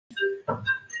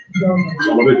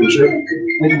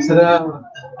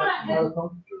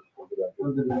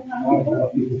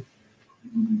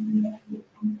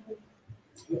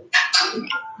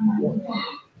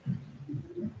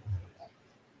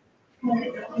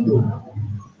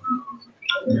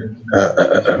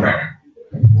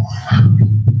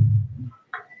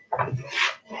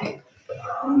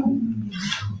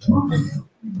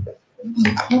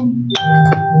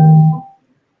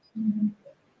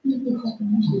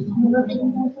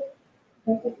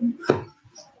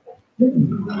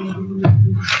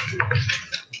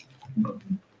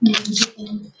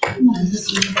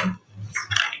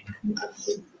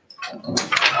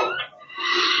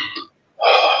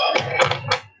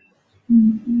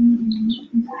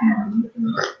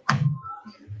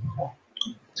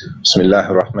Bismillah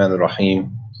ar-Rahman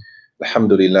ar-Rahim.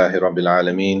 Alhamdulillahi Rabbil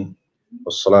Alameen.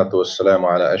 Wassalatu wassalamu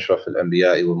ala ashraf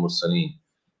al-anbiya'i wal mursaleen.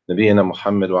 Nabiyyina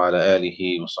Muhammad wa ala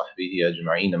alihi wa sahbihi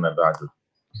ajma'een ma ba'du.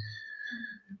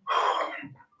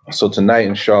 So tonight,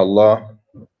 inshallah,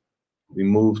 we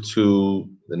move to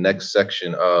the next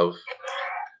section of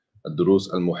Ad-Durus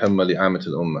al-Muhimma li'amat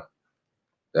al-Ummah,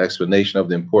 the explanation of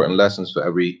the important lessons for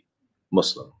every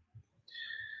Muslim.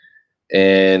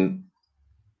 And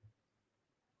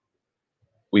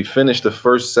we finished the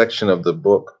first section of the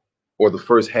book, or the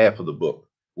first half of the book,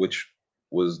 which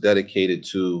was dedicated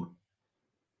to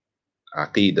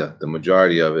Aqidah. The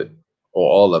majority of it, or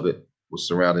all of it, was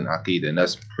surrounding Aqidah, and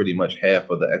that's pretty much half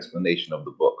of the explanation of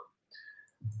the book.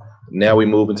 Now we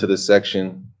move into the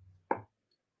section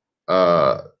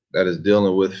that is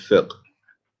dealing with fiqh,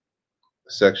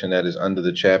 the section that is under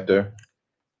the chapter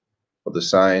of the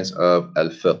science of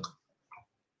al-fiqh.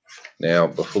 Now,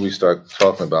 before we start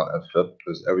talking about al-fiqh,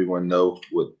 does everyone know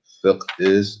what fiqh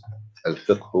is?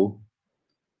 Al-fiqhu.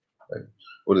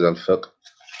 What is al-fiqh?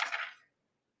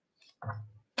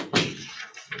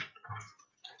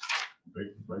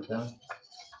 Breakdown?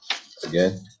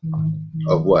 Again?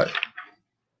 Of what?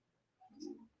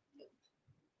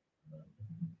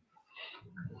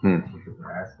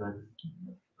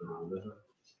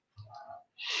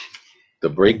 The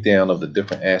breakdown of the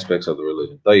different aspects of the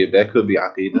religion. That could be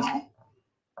aqidah.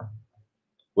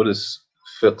 What does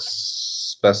fiqh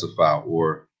specify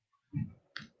or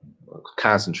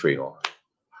concentrate on?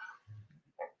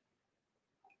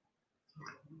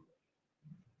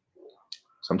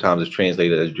 Sometimes it's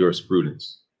translated as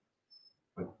jurisprudence.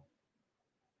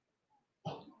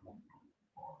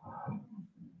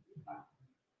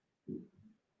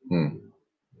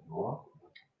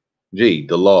 G,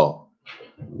 the law.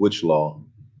 Which law?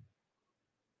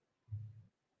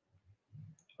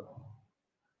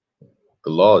 The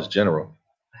law is general,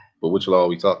 but which law are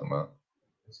we talking about?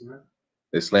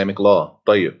 Islamic law.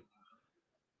 Tayyib.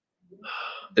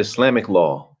 Islamic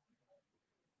law.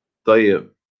 Tayyib.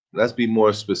 Let's be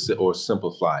more specific or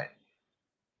simplify it,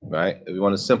 right? If you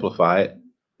want to simplify it,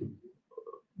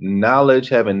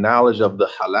 having knowledge of the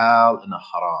halal and the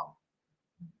haram.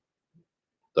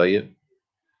 Tayyib.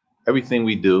 Everything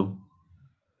we do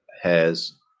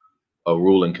has a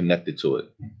ruling connected to it,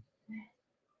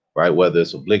 right? Whether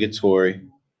it's obligatory,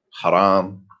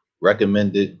 haram,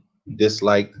 recommended,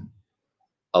 disliked,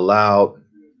 allowed,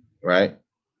 right?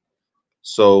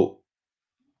 So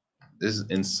this is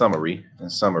in summary,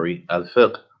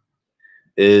 al-fiqh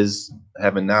is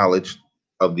having knowledge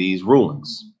of these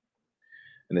rulings.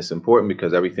 And it's important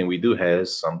because everything we do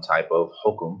has some type of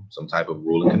hukum, some type of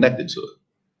ruling connected to it.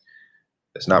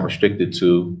 It's not restricted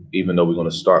to, even though we're going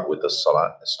to start with the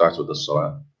salat. It starts with the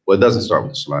salat. Well, it doesn't start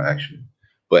with the salat, actually.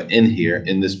 But in here,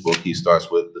 in this book, he starts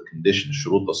with the conditions,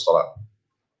 shurut al-salat.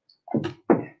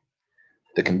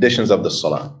 The conditions of the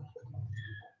salat.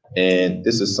 And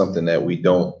this is something that we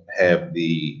don't have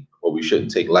or we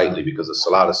shouldn't take lightly, because the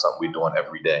salat is something we're doing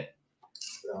every day.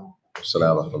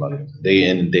 Salat, day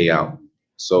in and day out.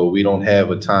 So we don't have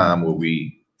a time where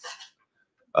we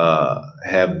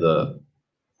have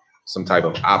some type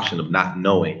of option of not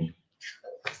knowing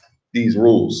these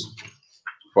rules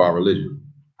for our religion.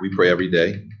 We pray every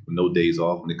day, with no days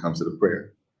off when it comes to the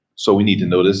prayer. So we need to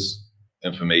know this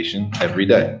information every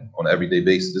day, on an everyday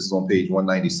basis. This is on page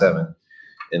 197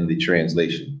 in the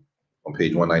translation. On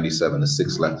page 197, the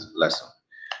sixth lesson.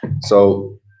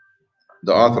 So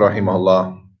the author,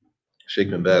 rahimahullah, Sheikh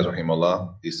bin Baz,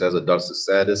 rahimahullah, he says, Ad-Dars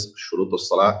al-Sadis, shurut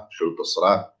al-salat,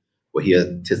 wa hiya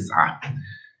tis'ah.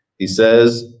 He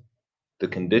says, the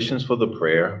conditions for the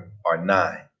prayer are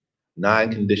 9.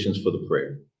 9 conditions for the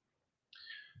prayer.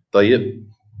 Tayyib.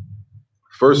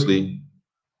 Firstly,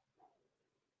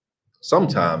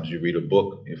 sometimes you read a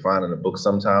book, you find in a book,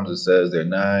 sometimes it says there are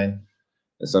 9,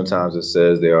 and sometimes it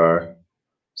says there are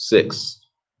 6.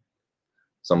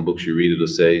 Some books you read, it'll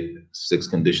say 6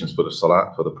 conditions for the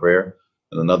salat, for the prayer.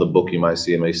 And another book you might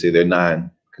see, it may say there are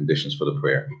 9 conditions for the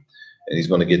prayer. And he's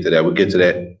going to get to that. We'll get to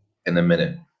that in a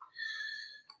minute.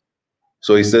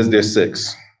 So he says there's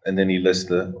 6, and then he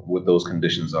lists what those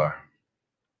conditions are.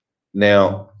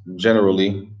 Now,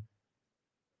 generally,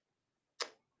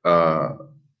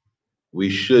 we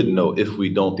should know, if we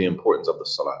don't, the importance of the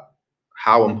salat.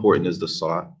 How important is the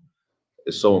salat?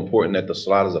 It's so important that the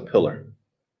salat is a pillar.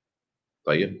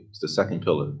 It's the second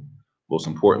pillar. Most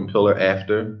important pillar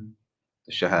after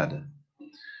the shahada.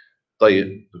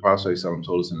 The Prophet ﷺ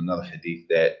told us in another hadith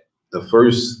that the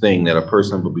first thing that a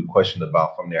person will be questioned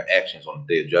about from their actions on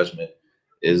the day of judgment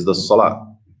is the salat.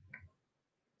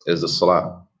 Is the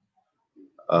salat.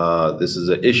 This is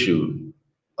an issue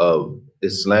of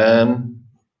Islam,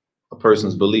 a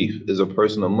person's belief. Is a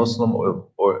person a Muslim or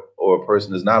a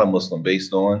person is not a Muslim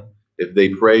based on if they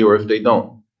pray or if they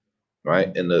don't,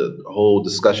 right? And the whole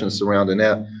discussion surrounding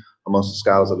that amongst the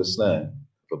scholars of Islam.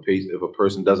 If a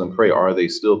person doesn't pray, are they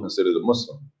still considered a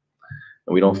Muslim?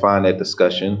 And we don't find that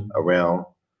discussion around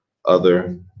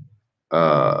other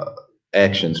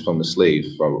actions from the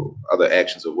slaves, from other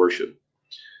actions of worship.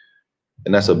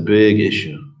 And that's a big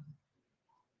issue.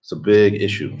 It's a big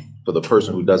issue for the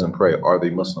person who doesn't pray. Are they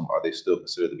Muslim? Are they still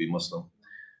considered to be Muslim?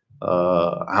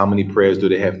 How many prayers do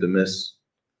they have to miss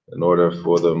in order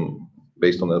for them,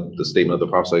 based on the statement of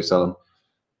the Prophet ﷺ,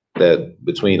 that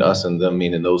between us and them,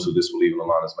 meaning those who disbelieve in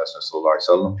Allah and His Messenger sallallahu alaihi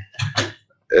wasallam,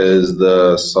 is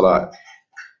the salat.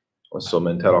 So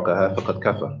man tarakaha faqad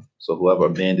kafar. So whoever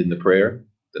abandoned the prayer,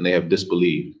 then they have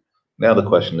disbelieved. Now the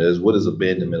question is, what is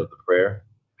abandonment of the prayer?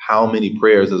 How many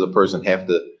prayers does a person have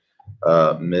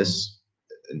to miss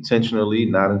intentionally,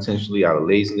 not intentionally, out of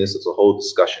laziness? It's a whole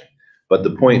discussion. But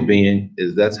the point being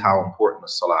is that's how important the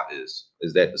salat is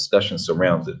that discussion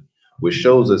surrounds it, which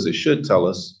shows us, it should tell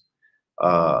us,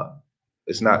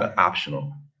 it's not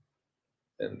optional.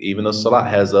 And even the salat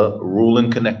has a ruling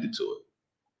connected to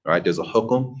it, right? There's a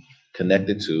hukum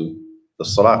connected to the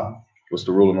salat. What's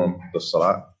the ruling on the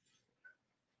salat?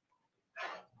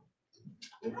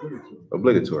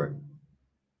 Obligatory.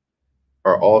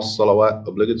 Are all salawat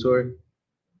obligatory?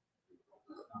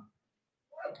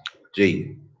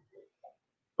 Gee.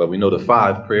 But we know the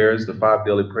 5 prayers, the 5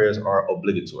 daily prayers are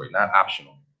obligatory, not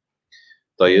optional.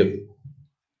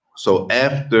 So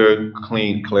after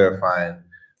clarifying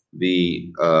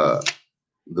the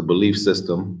belief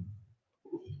system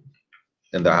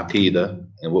and the aqidah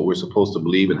and what we're supposed to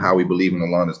believe and how we believe in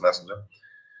Allah and His Messenger,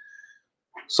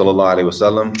 sallallahu alaihi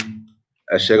wasallam,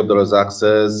 as Shaykh Abdul Razak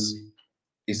says,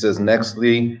 he says,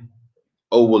 nextly,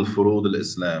 awwal furud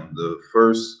al-Islam, the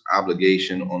first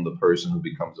obligation on the person who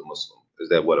becomes a Muslim is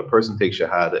that what a person takes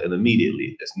shahada, and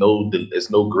immediately, it's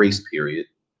no grace period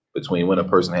between when a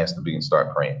person has to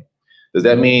start praying. Does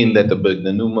that mean that the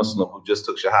new Muslim who just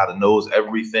took shahada knows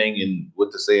everything and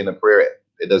what to say in a prayer?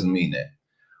 It doesn't mean that.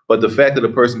 But the fact that a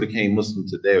person became Muslim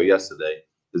today or yesterday,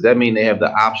 does that mean they have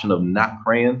the option of not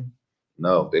praying?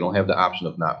 No, they don't have the option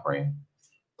of not praying.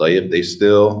 They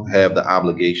still have the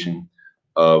obligation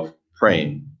of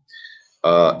praying.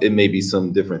 It may be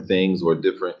some different things or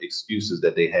different excuses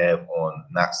that they have on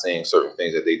not saying certain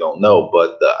things that they don't know,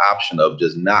 but the option of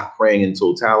just not praying in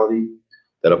totality,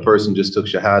 that a person just took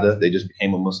shahada, they just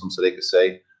became a Muslim, so they could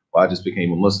say, well, I just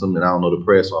became a Muslim and I don't know the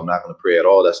prayer, so I'm not going to pray at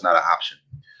all. That's not an option.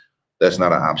 That's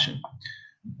not an option.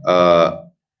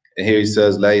 And here he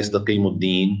says, لا يستقيم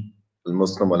الدين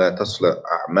المسلم ولا تصلح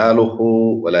أعماله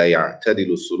ولا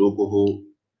يعتدل سلوكه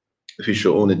في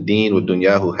شؤون الدين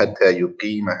ودنياه حتى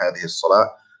يقيم هذه الصلاة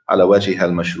على وجهها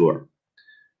المشروع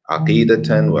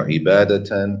عقيدة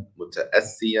وعبادة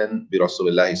متأسيا برسول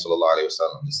الله صلى الله عليه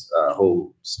وسلم. This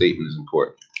whole statement is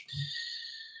important.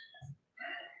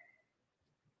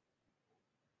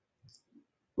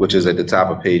 Which is at the top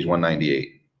of page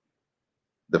 198.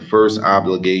 The first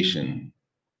obligation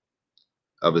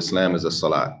of Islam is a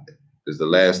salat. Is the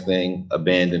last thing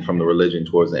abandoned from the religion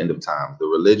towards the end of time. The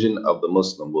religion of the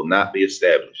Muslim will not be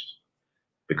established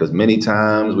because many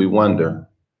times we wonder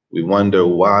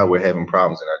why we're having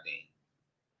problems in our deen,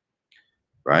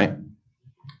 right?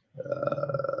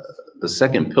 The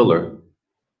second pillar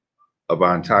of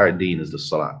our entire deen is the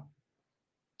salat.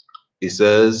 He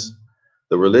says,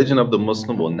 the religion of the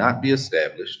Muslim will not be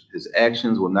established, his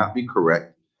actions will not be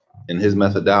correct, and his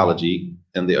methodology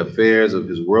and the affairs of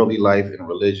his worldly life and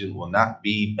religion will not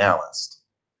be balanced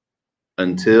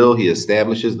until he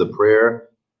establishes the prayer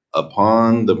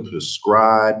upon the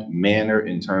prescribed manner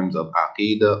in terms of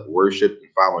aqidah, worship,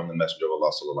 and following the Messenger of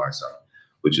Allah sallallahu alaihi wasallam,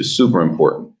 which is super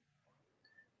important.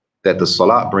 That the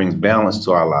salat brings balance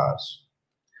to our lives.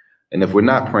 And if we're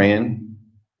not praying,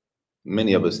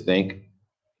 Many of us think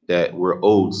that we're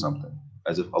owed something,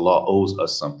 as if Allah owes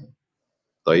us something.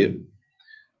 طيب?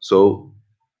 So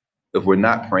if we're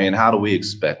not praying, how do we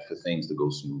expect for things to go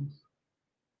smooth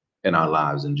in our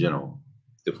lives in general?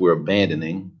 If we're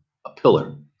abandoning a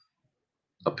pillar,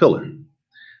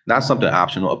 not something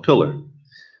optional, a pillar.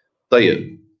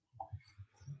 طيب.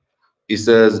 He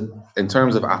says, in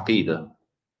terms of aqidah,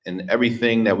 and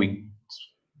everything that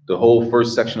the whole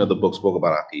first section of the book spoke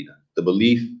about aqidah, the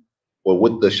belief or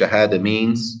what the shahada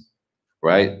means,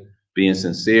 right? Being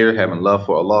sincere, having love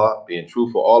for Allah, being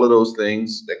truthful, all of those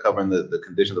things that cover the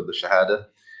conditions of the shahada,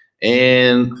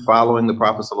 and following the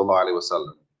Prophet sallallahu alaihi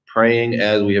wasallam, praying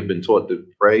as we have been taught to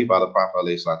pray by the Prophet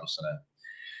alayhi salatu wasalam.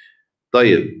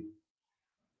 طيب.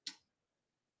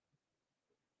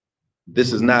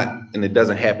 This is not, and it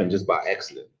doesn't happen just by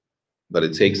accident, but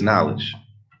it takes knowledge.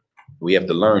 We have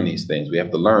to learn these things. We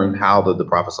have to learn how the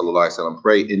Prophet sallallahu alaihi wasallam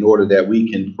prayed in order that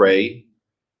we can pray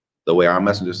the way our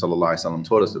Messenger sallallahu alaihi wasallam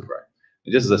taught us to pray.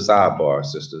 And this is a sidebar,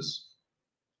 sisters.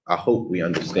 I hope we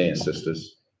understand,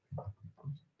 sisters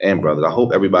and brothers. I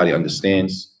hope everybody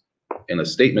understands in a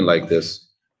statement like this,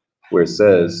 where it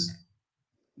says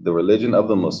the religion of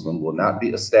the Muslim will not be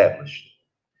established,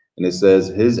 and it says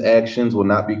his actions will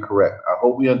not be correct. I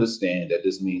hope we understand that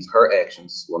this means her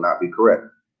actions will not be correct.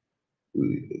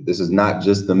 This is not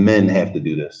just the men have to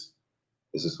do this.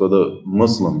 This is for the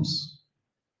Muslims.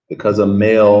 Because a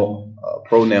male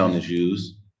pronoun is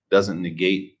used doesn't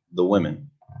negate the women.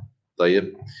 That's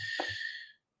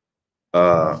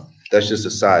just a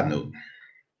side note,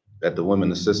 that the women,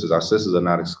 our sisters are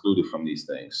not excluded from these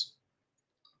things.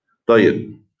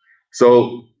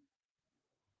 So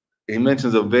he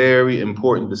mentions a very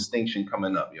important distinction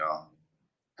coming up, y'all.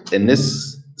 In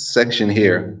this section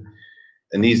here,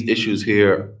 and these issues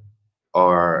here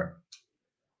are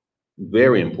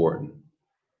very important.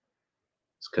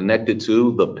 It's connected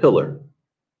to the pillar.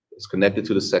 It's connected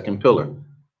to the second pillar,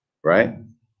 right?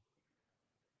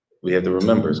 We have to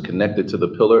remember, it's connected to the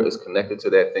pillar. It's connected to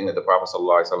that thing that the Prophet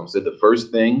ﷺ said. The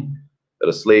first thing that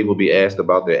a slave will be asked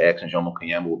about their actions, Yawm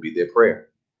al-Qiyamah, will be their prayer.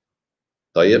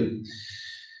 طيب.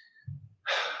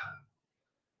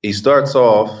 He starts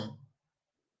off,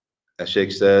 as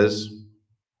Sheikh says,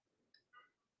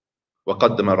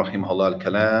 وقدم رحمه الله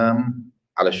الكلام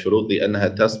على الشروط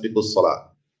لأنها تسبق الصلاة.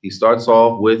 He starts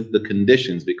off with the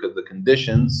conditions, because the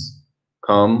conditions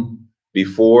come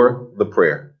before the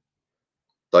prayer.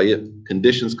 طيب.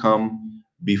 Conditions come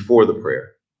before the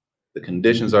prayer. The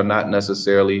conditions are not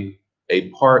necessarily a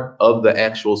part of the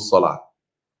actual salah.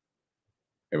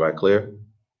 Everybody clear?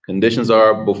 Conditions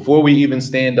are before we even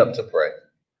stand up to pray.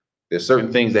 There's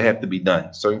certain things that have to be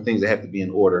done, certain things that have to be in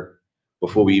order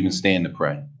before we even stand to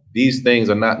pray. These things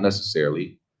are not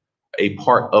necessarily a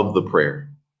part of the prayer.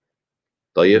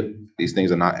 These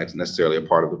things are not necessarily a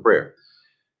part of the prayer.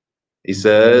 He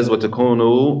says,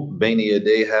 وَتَكُونُ بَيْنِ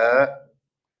يَدَيْهَا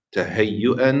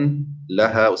تَهَيُّئًا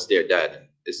لَهَا وَاسْتِعْدَادًا.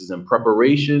 This is in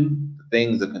preparation. The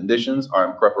things, the conditions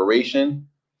are in preparation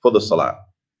for the salah.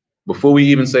 Before we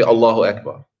even say Allahu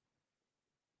Akbar,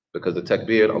 because the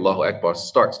takbir, Allahu Akbar,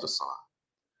 starts the salah.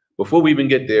 Before we even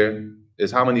get there,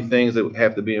 there's how many things that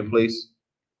have to be in place?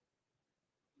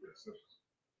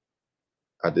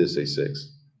 I did say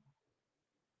 6.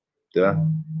 Did I?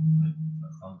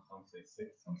 Some say 6,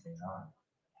 some say 9.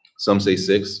 Some say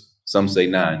 6, some say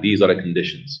 9. These are the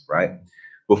conditions, right?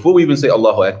 Before we even say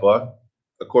Allahu Akbar,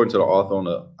 according to the author on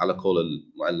the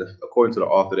according to the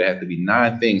author, there have to be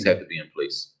 9 things have to be in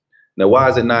place. Now, why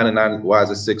is it 9 and 9? Why is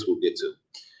it 6? We'll get to.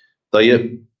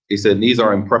 Tayyib, he said these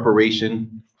are in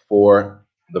preparation for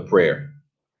the prayer.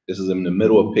 This is in the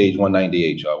middle of page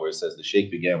 198, y'all, where it says the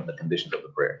Sheikh began with the conditions of the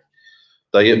prayer.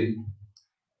 Tayyib,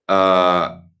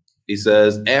 he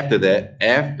says after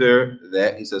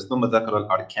that, he says ثم ذكر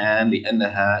الأركان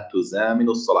لأنها تزامن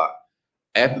الصلاة.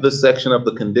 After the section of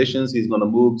the conditions, he's going to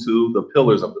move to the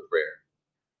pillars of the prayer.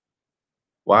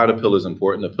 Why are the pillars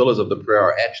important? The pillars of the prayer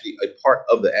are actually a part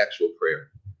of the actual prayer.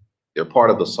 They're part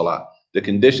of the salah. The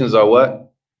conditions are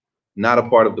what? Not a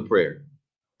part of the prayer.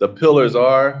 The pillars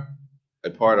are a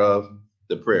part of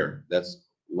the prayer. That's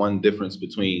one difference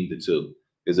between the two.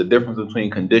 There's a difference between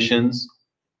conditions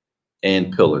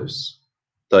and pillars.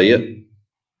 طيب.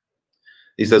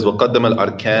 He says وقدم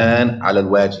الأركان على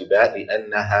الواجبات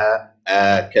لأنها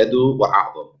آكد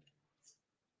وأعظم.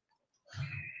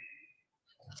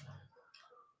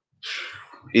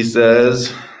 He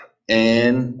says,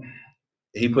 and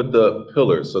he put the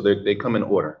pillars, so they come in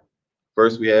order.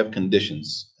 First we have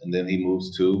conditions, and then he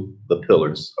moves to the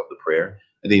pillars of the prayer,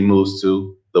 and he moves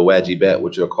to the wajibat,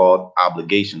 which are called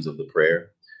obligations of the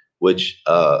prayer, which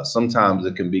sometimes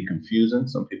it can be confusing.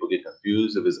 Some people get confused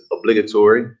confused. If it's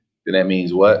obligatory, then that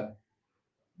means what?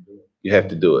 You have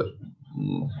to do it.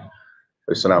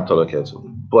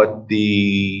 But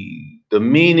the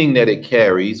meaning that it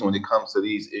carries when it comes to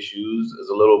these issues is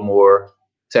a little more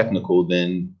technical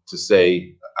than to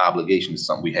say obligation is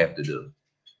something we have to do.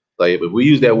 Like if we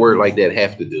use that word like that,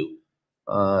 have to do,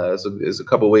 there's a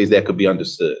couple ways that could be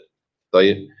understood.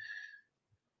 Like,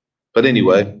 but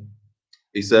anyway,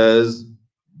 he says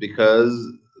because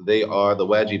they are the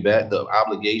wajibat, the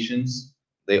obligations,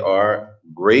 they are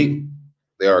great.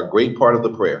 They are a great part of the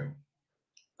prayer.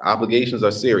 Obligations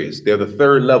are serious. They're the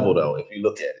third level, though, if you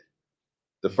look at it.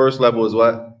 The first level is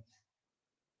what?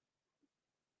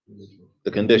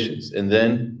 The conditions, and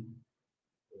then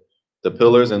the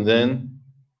pillars, and then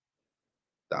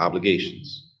the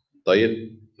obligations. But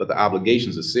the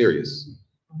obligations are serious.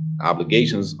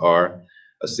 Obligations are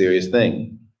a serious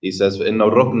thing. He says, فَإِنَّ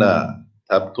الرُّكْنَ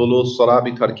تَبْطُلُ الصَّلَاةِ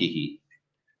بِتَرْكِهِ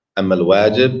أَمَّا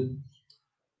الْوَاجِبُ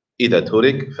إِذَا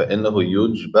تُرِكَ فَإِنَّهُ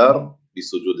يُجْبَرُ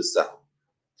بِسُجُودِ السَّهْوِ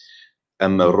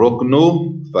أما الركن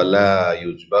فلا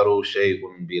يجبر شيء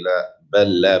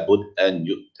بل لا بد أن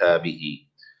يؤتى به.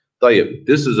 طيب,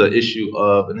 this is an issue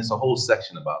of, and it's a whole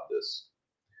section about this.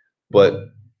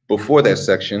 But before that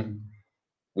section,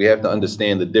 we have to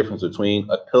understand the difference between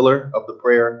a pillar of the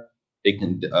prayer.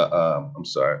 I'm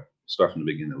sorry, start from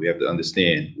the beginning. We have to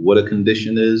understand what a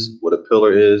condition is, what a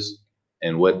pillar is,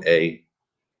 and what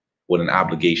an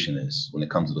obligation is when it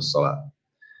comes to the salat.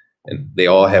 And they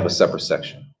all have a separate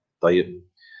section. طيب.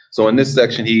 So in this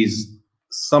section, he's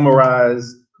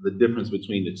summarized the difference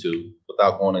between the two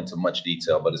without going into much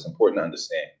detail, but it's important to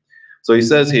understand. So he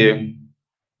says here,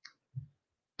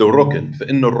 the rukn,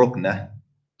 فإن الركن,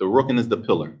 the rukn is the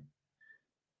pillar.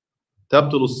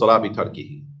 تبطل الصلاة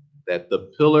بتركه, that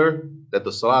the pillar, that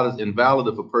the salat is invalid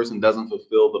if a person doesn't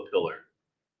fulfill the pillar.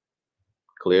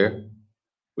 Clear?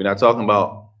 We're not talking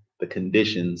about the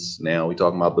conditions now. We're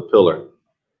talking about the pillar.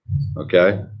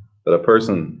 Okay? But a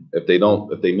person, if they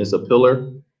miss a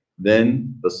pillar,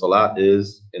 then the salat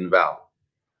is invalid.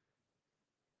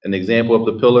 An example of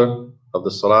the pillar of the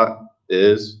salat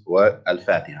is what?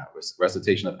 Al-Fatiha,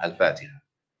 recitation of Al-Fatiha.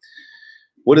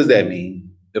 What does that mean?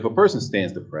 If a person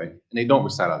stands to pray and they don't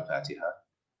recite Al-Fatiha,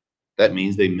 that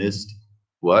means they missed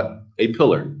what? A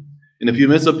pillar. And if you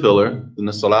miss a pillar, then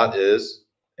the salat is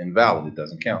invalid. It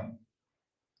doesn't count.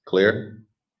 Clear?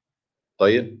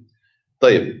 طيب.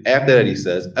 طيب. After that he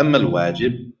says, أما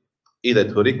الواجب إذا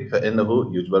ترك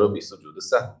فإنه يجبر بسجود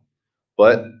السهو.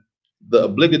 But the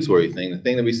obligatory thing, the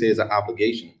thing that we say is an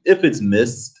obligation, if it's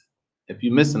missed, if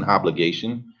you miss an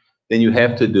obligation, then you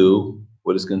have to do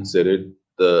what is considered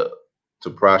to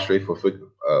prostrate for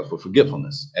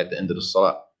forgetfulness at the end of the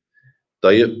salat.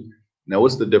 طيب. Now,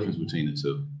 what's the difference between the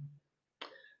two?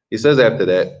 He says after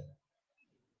that,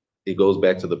 he goes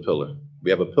back to the pillar.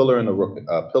 We have a pillar and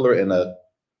a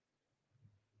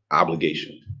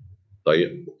obligation.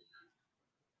 طيب.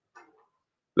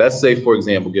 Let's say, for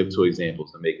example, give two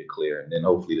examples to make it clear, and then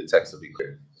hopefully the text will be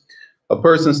clear. A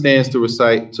person stands to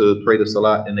pray the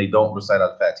salat, and they don't recite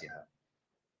Al-Fatiha,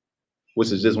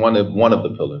 which is just one of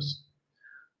the pillars.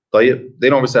 طيب. They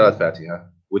don't recite Al-Fatiha,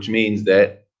 which means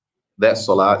that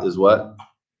salat is what?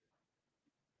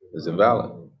 Is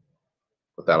invalid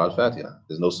without Al-Fatiha.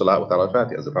 There's no salat without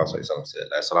Al-Fatiha, as the Prophet said.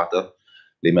 La salata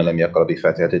liman lam yaqra bi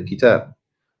Fatihatil kitab.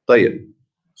 طيب.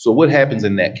 So what happens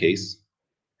in that case?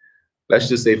 Let's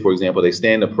just say, for example, they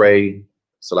stand to pray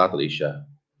Salat al-Isha.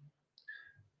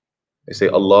 They say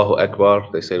Allahu Akbar.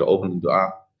 They say the opening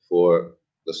dua for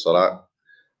the Salat.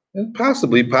 And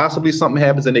possibly something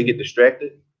happens and they get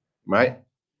distracted, right?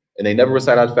 And they never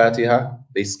recite Al-Fatiha.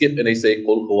 They skip and they say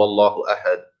Qul huwallahu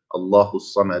ahad, Allahu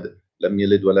samad, lam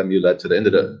yalid wa lam yulad, to the end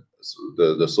of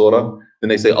the surah. Then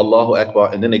they say Allahu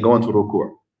Akbar, and then they go into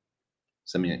ruku'.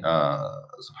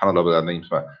 Subhanallah.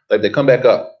 Like they come back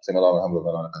up.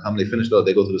 They finish though,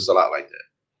 they go to the salat like that.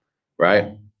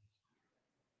 Right?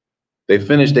 They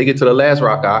finish, they get to the last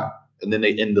rak'ah, and then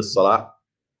they end the salat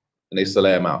and they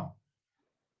salam out.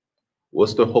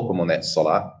 What's the hukum on that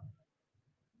salat?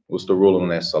 What's the ruling on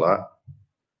that salat?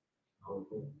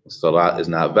 The salat is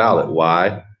not valid.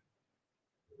 Why?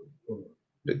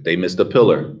 They missed a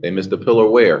pillar. They missed a pillar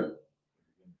where?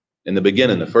 In the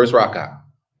beginning, the first rak'ah.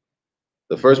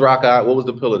 The first rak'ah, what was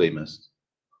the pillar they missed?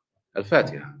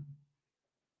 Al-Fatiha.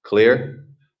 Clear?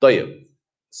 طيب.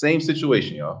 Same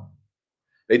situation, y'all.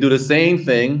 They do the same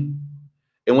thing,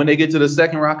 and when they get to the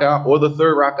second rak'ah or the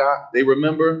third rak'ah, they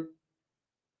remember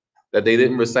that they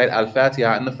didn't recite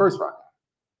Al-Fatiha in the first rak'ah.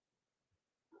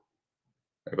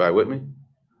 Everybody with me?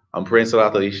 I'm praying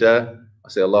Salat al-Isha. I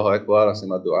say Allahu Akbar. I say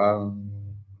my dua.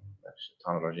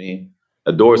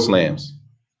 A door slams.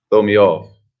 throw me off.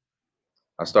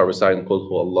 I start reciting Qul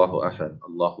Hu Allahu Ahad,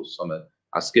 Allahu Samad.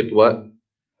 I skipped what?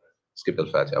 Skipped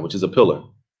Al-Fatiha, which is a pillar.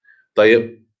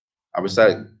 Tayyib, I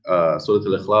recite Surah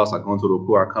Al-Ikhlas, I go into the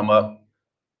ruku, I come up,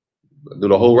 do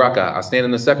the whole rak'ah. I stand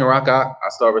in the second rak'ah, I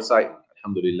start reciting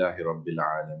Alhamdulillahi Rabbil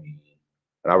Alameen.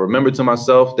 And I remember to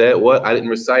myself that what? I didn't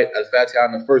recite Al-Fatiha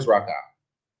in the first rak'ah.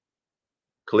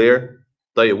 Clear?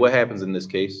 Tayyib, what happens in this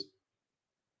case?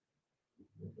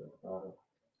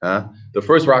 The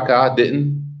first rak'ah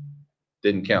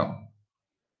didn't count.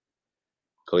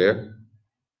 Clear?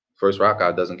 First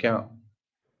rak'ah doesn't count.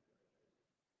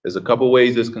 There's a couple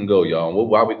ways this can go, y'all. And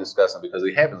why are we discussing? Because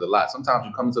it happens a lot. Sometimes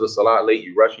you come into the salat late,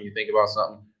 you rush and you think about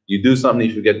something, you do something,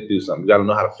 you forget to do something. You got to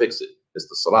know how to fix it. It's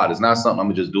the salat. It's not something I'm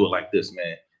gonna just do it like this,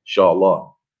 man.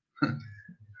 Inshallah.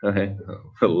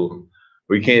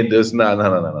 We can't do this.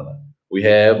 No. We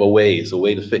have a way. It's a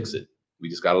way to fix it. We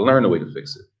just got to learn the way to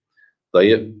fix it.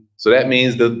 So that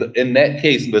means that in that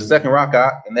case, the second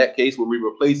rak'ah, in that case, we'll be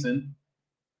replacing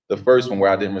the first one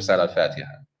where I didn't recite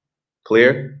Al-Fatiha.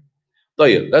 Clear?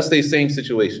 Let's say same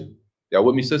situation. Y'all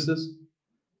with me, sisters?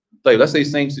 Let's say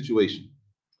same situation.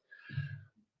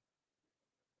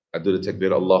 I do the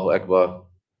takbir, Allahu Akbar.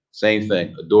 Same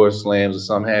thing. A door slams or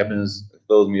something happens, it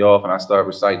throws me off, and I start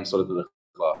reciting Surah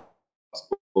Al-Ikhlas.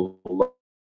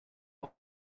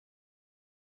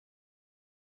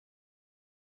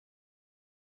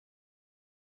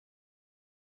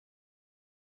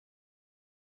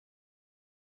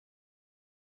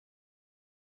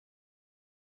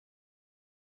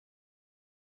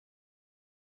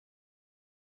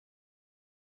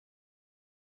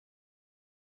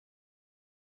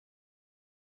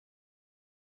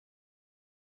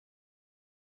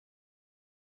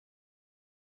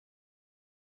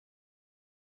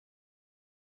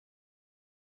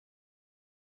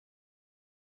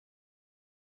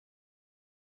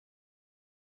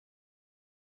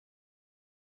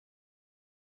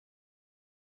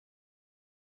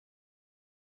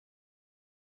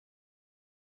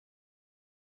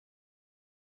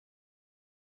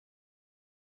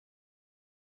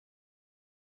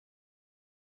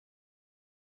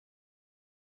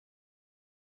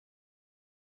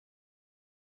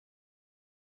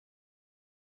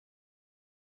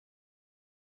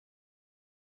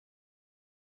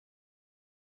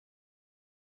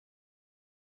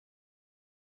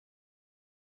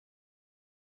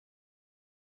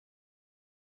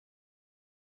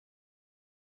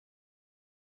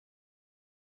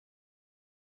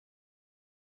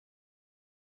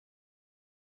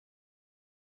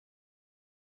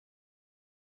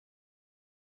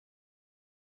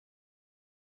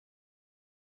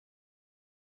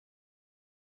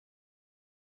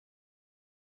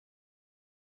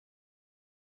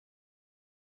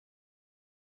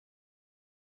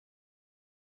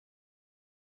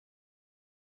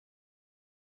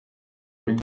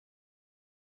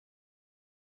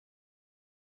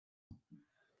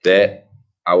 That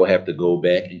I will have to go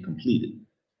back and complete it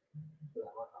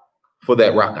for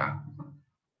that rak'ah.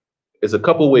 It's a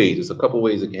couple ways. It's a couple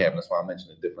ways it can happen. That's why I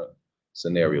mentioned the different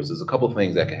scenarios. There's a couple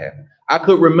things that can happen. I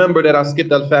could remember that I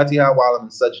skipped Al-Fatiha while I'm in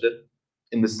sajda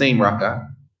in the same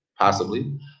rak'ah,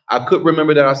 possibly. I could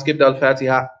remember that I skipped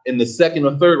Al-Fatiha in the second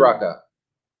or third rak'ah.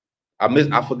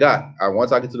 I forgot.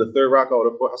 Once I get to the third rak'ah or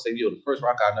the fourth, I'll say, the first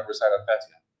rak'ah I never recited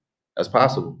Al-Fatiha. That's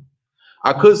possible.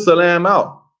 I could salam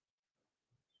out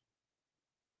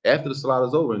after the salat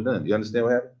is over and done. You understand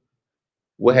what happened?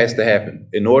 What has to happen?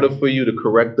 In order for you to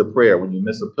correct the prayer when you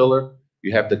miss a pillar,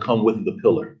 you have to come with the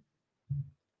pillar.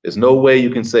 There's no way you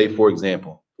can say, for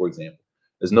example,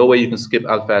 there's no way you can skip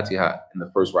Al-Fatiha in the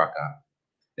first rak'ah.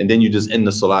 And then you just end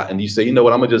the salat and you say, you know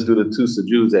what, I'm gonna just do the 2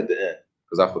 sujuds at the end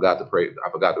because I forgot to pray. I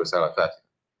forgot to recite Al-Fatiha.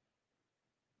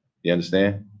 You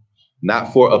understand?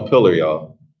 Not for a pillar,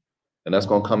 y'all. And that's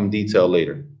gonna come in detail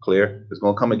later. Clear? It's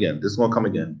gonna come again. This is gonna come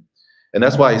again. And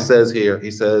that's why he says here,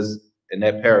 he says in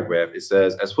that paragraph, it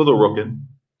says, as for the rukn,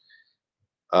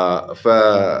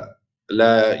 فَلَا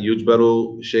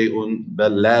يُجْبَرُ شَيْءٌ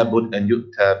بَلْ لَا بُدْ أَنْ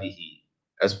يُؤْتَى بِهِ.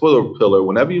 As for the pillar,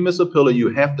 whenever you miss a pillar, you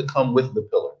have to come with the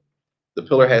pillar. The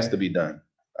pillar has to be done.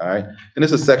 All right. And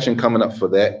there's a section coming up for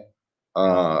that.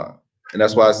 And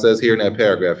that's why it says here in that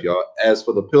paragraph, y'all, as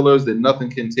for the pillars, then nothing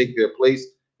can take their place.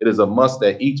 It is a must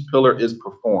that each pillar is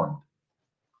performed.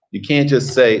 You can't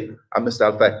just say, I missed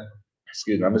Al-Fatiha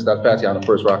on the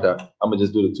first rak'ah. I'm gonna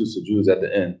just do the 2 sujuds at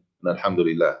the end. And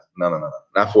alhamdulillah. No.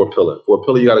 Not for a pillar. For a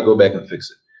pillar, you gotta go back and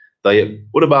fix it.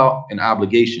 What about an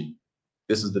obligation?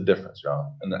 This is the difference,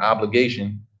 y'all. In the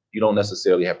obligation, you don't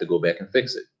necessarily have to go back and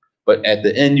fix it. But at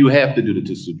the end, you have to do the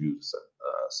 2 sujuds,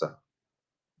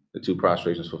 the 2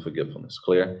 prostrations for forgetfulness.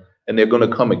 Clear? And they're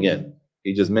gonna come again.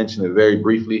 He just mentioned it very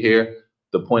briefly here.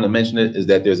 The point of mentioning it is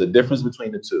that there's a difference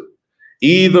between the two.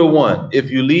 Either one,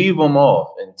 if you leave them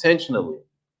off intentionally,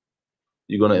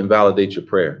 you're going to invalidate your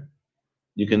prayer.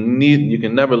 You can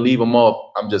never leave them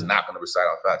off. I'm just not going to recite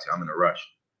Al-Fatiha. I'm in a rush.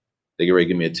 They get ready to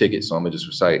give me a ticket, so I'm going to just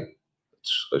recite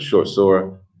a short surah,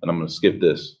 and I'm going to skip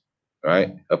this. All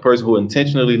right? A person who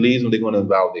intentionally leaves them, they're going to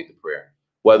invalidate the prayer,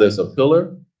 whether it's a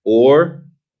pillar or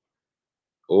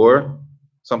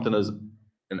something as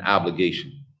an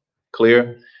obligation.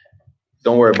 Clear?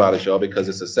 Don't worry about it, y'all, because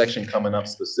it's a section coming up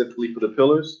specifically for the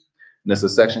pillars, and it's a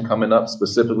section coming up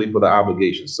specifically for the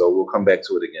obligations. So we'll come back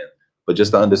to it again. But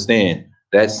just to understand,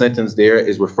 that sentence there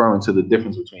is referring to the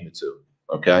difference between the two.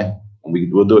 Okay?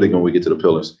 We'll do it again when we get to the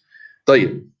pillars. Tell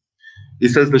you, it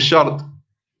says the sharat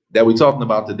that we're talking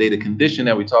about today, the condition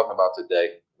that we're talking about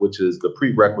today, which is the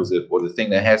prerequisite or the thing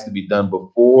that has to be done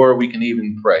before we can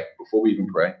even pray,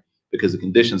 because the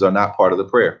conditions are not part of the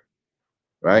prayer.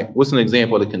 Right? What's an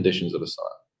example of the conditions of the salah?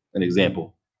 An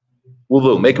example.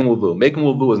 Wudu, making wudu. Making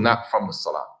wudu is not from the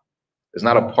salah. It's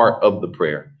not a part of the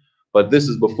prayer. But this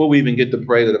is before we even get to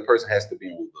pray that a person has to be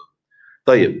in wudu.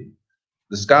 Tayyib.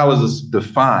 The scholars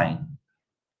define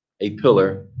a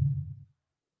pillar,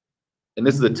 and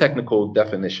this is a technical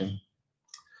definition.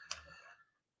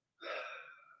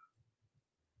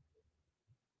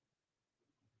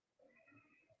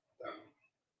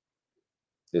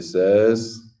 It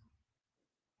says,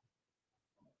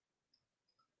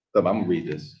 I'm gonna read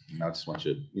this. I just want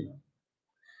you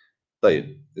to,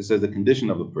 It says the condition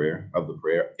of the prayer,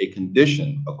 a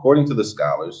condition, according to the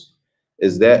scholars,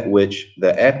 is that which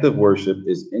the act of worship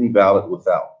is invalid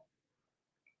without.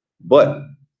 But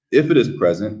if it is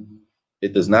present,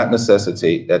 it does not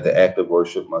necessitate that the act of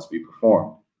worship must be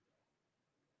performed.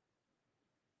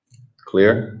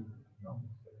 Clear?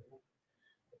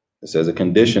 It says a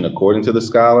condition, according to the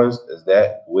scholars, is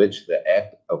that which the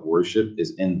act of worship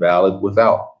is invalid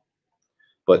without.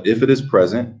 But if it is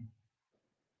present,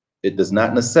 it does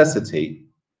not necessitate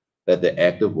that the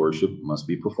act of worship must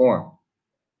be performed.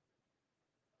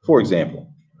 For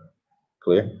example,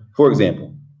 clear? For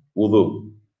example,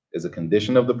 wudu is a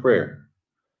condition of the prayer.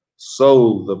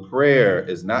 So the prayer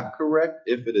is not correct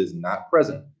if it is not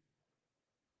present.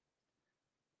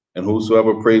 And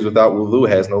whosoever prays without wudu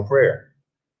has no prayer.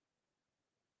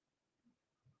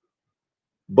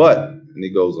 But, and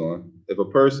it goes on, if a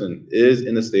person is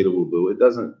in a state of wudu, it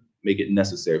doesn't make it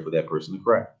necessary for that person to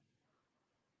pray.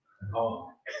 Oh.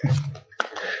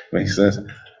 Makes sense?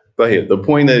 But here, the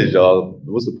point is, y'all,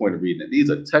 what's the point of reading it? These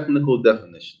are technical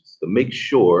definitions to make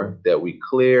sure that we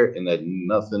clear and that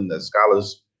nothing, that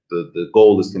scholars, the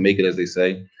goal is to make it, as they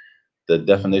say, the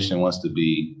definition wants to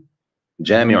be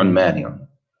jami'un mani'un.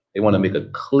 They want to make a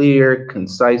clear,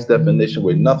 concise definition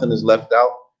where nothing is left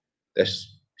out that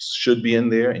should be in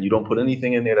there, and you don't put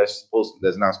anything in there that's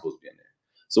not supposed to be in there.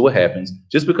 So what happens?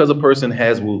 Just because a person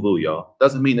has wudu, y'all,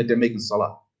 doesn't mean that they're making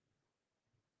salah.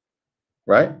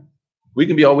 Right? We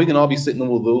can all be sitting in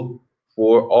wudu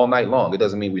for all night long. It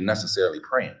doesn't mean we're necessarily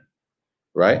praying.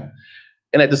 Right?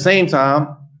 And at the same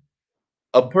time,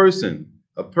 a person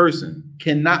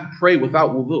cannot pray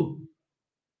without wudu.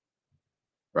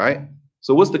 Right?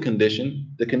 So what's the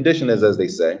condition? The condition is, as they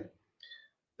say,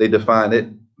 they define it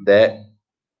that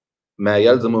ma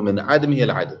yalzamu min adamihi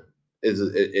al-'adam.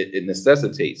 It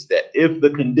necessitates that if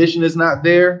the condition is not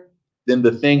there, then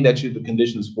the thing that the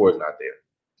condition is for is not there.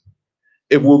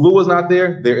 If wudu is not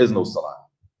there, there is no salah.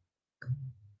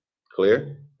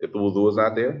 Clear? If the wudu is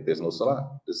not there, there's no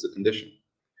salah. This is the condition.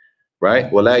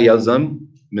 Right? وَلَا يَلْزَمْ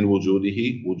مِنْ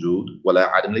وُجُودِهِ وُجُود وَلَا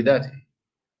عَدَمْ لِذَاتِهِ.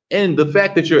 And the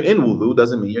fact that you're in wudu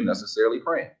doesn't mean you're necessarily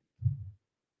praying.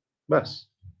 Bas.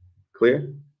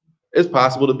 Clear? It's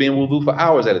possible to be in wudu for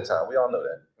hours at a time. We all know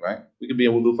that, right? We can be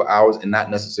in wudu for hours and not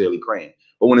necessarily praying.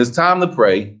 But when it's time to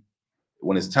pray,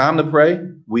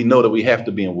 we know that we have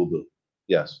to be in wudu.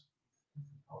 Yes.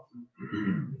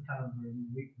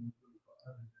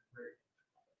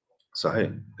 So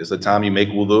hey, it's a time you make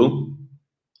wudu,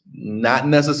 not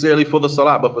necessarily for the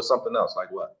salat, but for something else.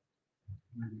 Like what?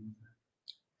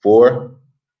 For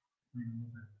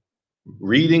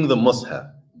reading the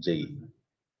mushaf. Jayid.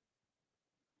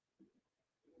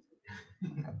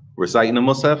 Reciting the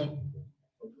mushaf.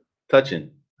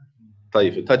 Touching. Tell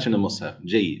you, for touching the mushaf.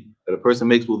 Jayid. That a person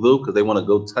makes wudu because they want to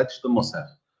go touch the mushaf.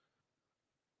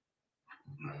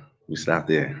 We stop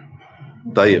there.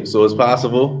 Tayyib. So it's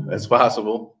possible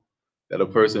that a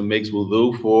person makes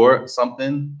wudu for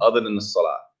something other than the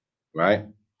salah, right?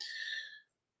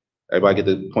 Everybody get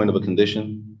the point of a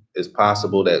condition? It's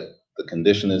possible that the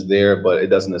condition is there, but it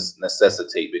doesn't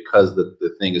necessitate because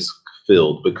the thing is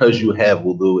filled. Because you have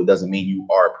wudu, it doesn't mean you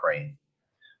are praying.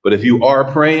 But if you are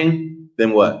praying,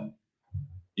 then what?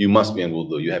 You must be in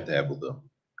wudu. You have to have wudu.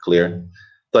 Clear?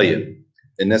 Tayyib.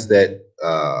 And that's that.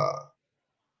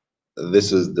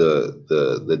 This is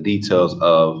the details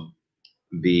of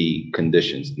the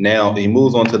conditions. Now he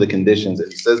moves on to the conditions.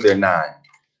 It says there are 9.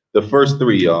 The first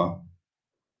 3, y'all,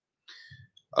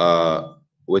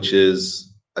 which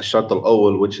is Ashart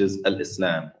al-Awwal, which is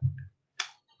al-Islam.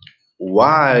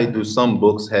 Why do some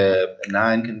books have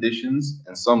 9 conditions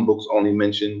and some books only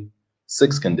mention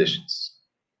 6 conditions?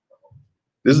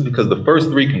 This is because the first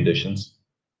 3 conditions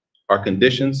are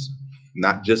conditions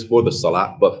not just for the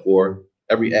salat, but for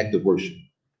every act of worship.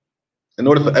 In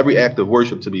order for every act of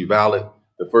worship to be valid,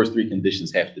 the first 3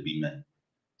 conditions have to be met.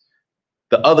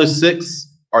 The other 6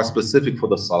 are specific for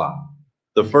the salat.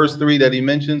 The first 3 that he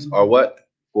mentions are what?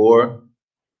 For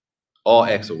all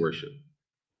acts of worship.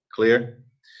 Clear?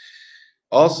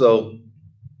 Also,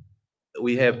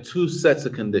 we have 2 sets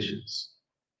of conditions.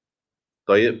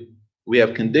 So we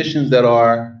have conditions that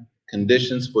are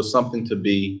conditions for something to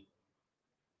be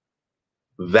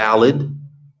valid,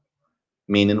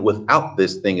 meaning without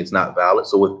this thing, it's not valid.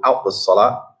 So without the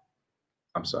salat,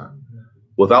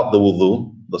 without the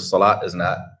wudu, the salat is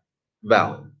not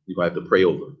valid. You're going to have to pray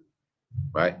over it,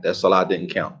 right? That salat didn't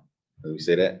count. Let me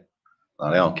say that. No,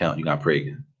 they don't count. You got to pray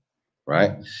again,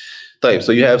 right?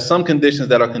 So you have some conditions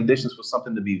that are conditions for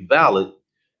something to be valid,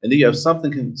 and then you have some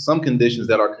conditions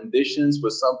that are conditions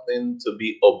for something to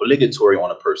be obligatory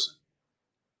on a person.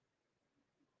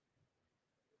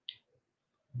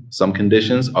 Some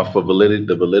conditions are for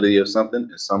the validity of something,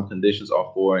 and some conditions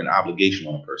are for an obligation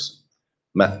on a person.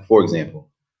 For example,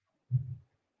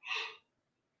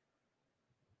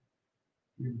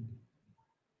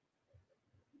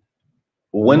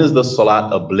 when is the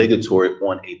salat obligatory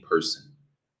on a person?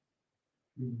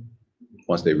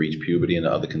 Once they reach puberty and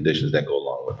the other conditions that go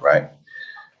along with, right?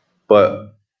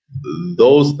 But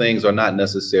those things are not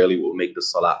necessarily what make the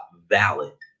salat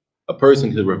valid. A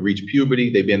person could reach puberty,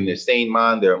 they've been in their sane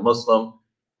mind, they're a Muslim.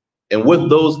 And with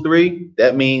those 3,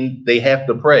 that means they have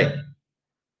to pray.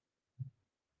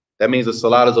 That means the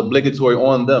salat is obligatory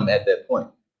on them at that point.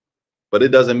 But it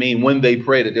doesn't mean when they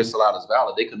pray that their salat is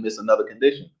valid. They could miss another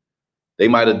condition. They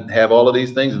might have all of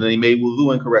these things and then they made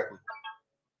wudu incorrectly.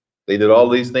 They did all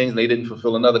these things and they didn't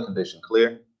fulfill another condition.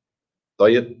 Clear?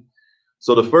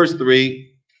 So the first 3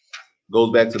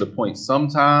 goes back to the point.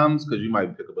 Sometimes, because you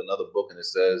might pick up another book and it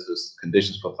says this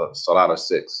conditions for salat are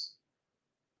 6.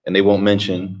 And they won't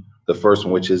mention the first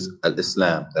one, which is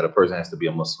al-Islam, that a person has to be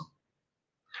a Muslim.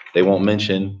 They won't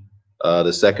mention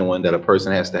the second one, that a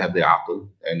person has to have their aql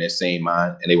and their sane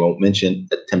mind. And they won't mention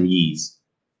at-tamyiz,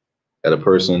 that a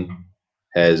person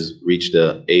has reached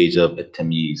the age of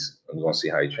at-tamyiz. I'm going to see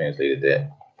how he translated that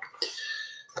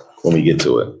when we get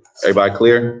to it. Everybody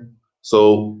clear?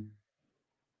 So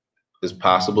it's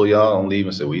possible, y'all don't leave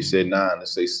and say, well, you said 9,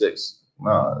 let's say 6.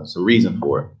 No, there's a reason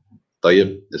for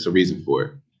it. There's a reason for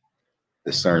it.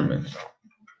 Discernment.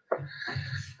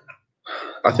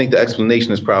 I think the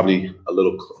explanation is probably a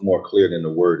little more clear than the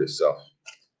word itself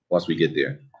once we get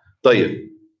there.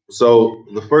 So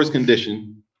the first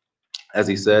condition, as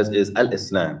he says, is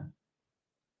al-Islam.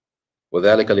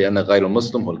 وذلك لأن غير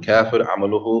المسلم هو الكافر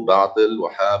عمله باطل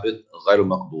وحابط غير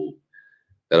مقبول.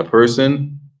 That a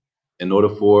person, in order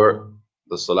for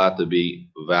the salat to be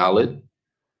valid,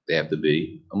 they have to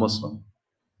be a Muslim.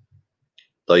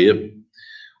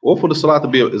 Or for the salat to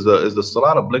be, is the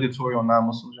salat obligatory on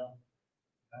non-Muslims?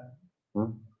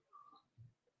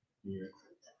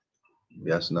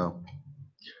 Yes, no.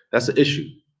 That's an issue.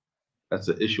 That's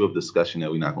an issue of discussion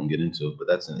that we're not going to get into, but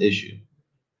that's an issue.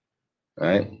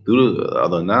 Right? Are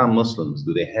the non-Muslims,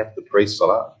 do they have to pray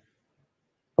salat?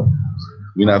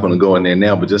 We're not going to go in there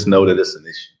now, but just know that it's an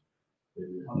issue.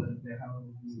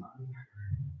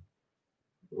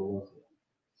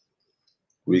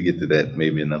 We get to that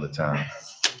maybe another time.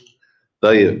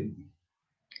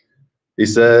 He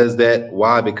says that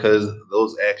why? Because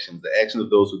those actions, the actions of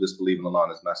those who disbelieve in Allah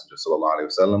and His Messenger, sallallahu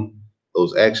alaihi wasallam,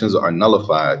 those actions are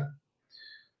nullified,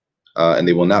 and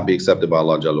they will not be accepted by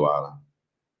Allah Jalla wa'ala.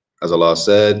 As Allah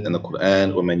said in the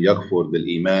Quran, وَمَنْ يَكْفُرْ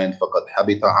بِالْإِيمَانِ فَقَدْ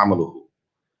حَبِطَ عَمَلُهُ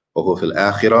وَهُوَ فِي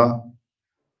الْآخِرَةِ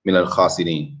مِنَ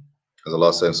الْخَاسِرِينَ. As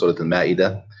Allah said in Surah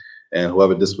Al-Ma'idah, and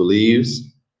whoever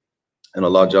disbelieves in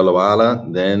Allah Jalla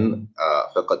wa'ala, then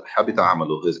فَقَدْ حَبِطَ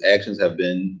عَمَلُهُ, his actions have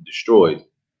been destroyed,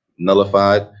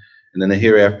 nullified, and then the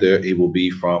hereafter he will be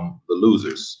from the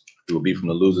losers. He will be from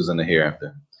the losers in the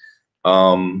hereafter.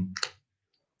 And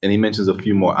he mentions a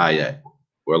few more ayat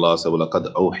where Allah said,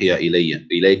 وَلَقَدْ أَوْحِيَ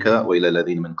إِلَيْكَ وَإِلَى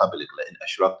الَّذِينَ مِنْ قَبْلِكَ لَإِنْ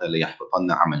أَشْرَكْتَ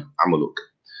لَيَحْبَطَنَّ عَمَلُكَ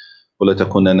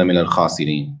وَلَتَكُونَنَّ مِنَ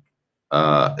الْخَاسِرِينَ.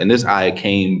 And this ayah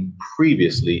came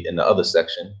previously in the other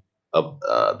section of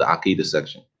the Aqidah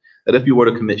section. That if you were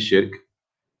to commit shirk,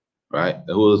 right?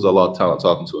 And who is Allah Ta'ala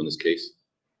talking to in this case?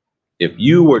 If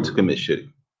you were to commit shirk,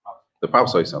 the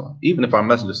Prophet Sallallahu Alaihi Wasallam, even if our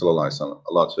Messenger Sallallahu Alaihi Wasallam,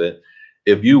 Allah said,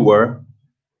 if you were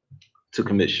to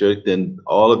commit shirk, then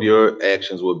all of your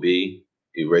actions will be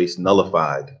erased,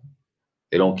 nullified.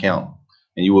 They don't count.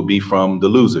 And you will be from the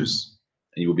losers.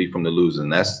 And you will be from the losers.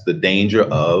 And that's the danger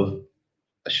of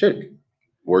a shirk,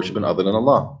 worshiping other than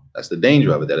Allah. That's the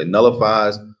danger of it, that it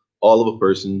nullifies all of a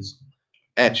person's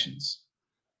actions.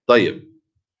 Tayyib.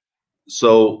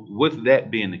 So with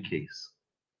that being the case,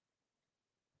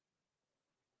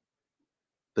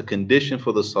 the condition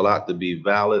for the salat to be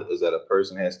valid is that a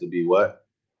person has to be what?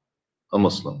 A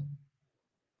Muslim.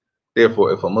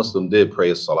 Therefore, if a Muslim did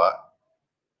pray a salat,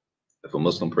 if a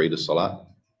Muslim prayed a salat,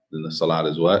 then the salat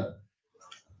is what?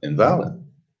 Invalid.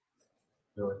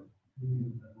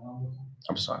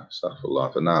 I'm sorry, astaghfirullah.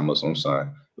 If a non-Muslim, I'm sorry.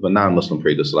 If a non-Muslim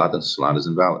prayed the salat, then the salat is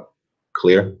invalid.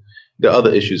 Clear? There are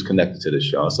other issues connected to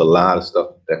this, y'all. It's a lot of stuff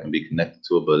that can be connected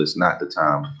to it, but it's not the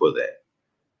time for that.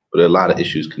 But there are a lot of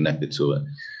issues connected to it.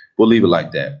 We'll leave it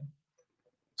like that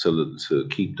to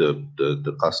keep the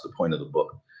point of the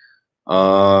book.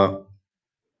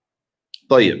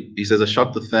 طيب. He says,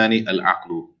 الشرط الثاني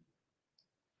العقل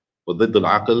وضد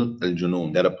العقل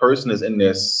الجنون. That a person is in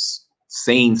their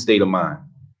sane state of mind.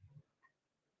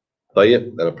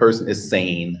 طيب. That a person is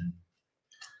sane.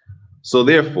 So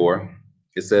therefore,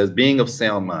 it says being of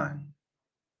sound mind.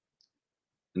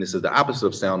 And this is the opposite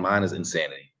of sound mind is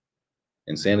insanity.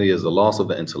 Insanity is the loss of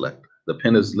the intellect. The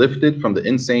pen is lifted from the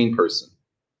insane person.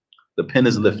 The pen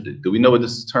is lifted. Do we know what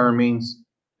this term means?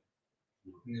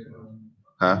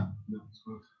 Huh?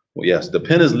 Well, yes, the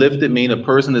pen is lifted, meaning a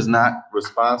person is not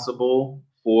responsible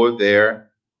for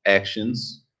their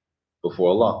actions before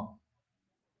Allah.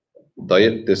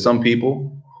 There's some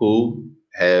people who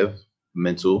have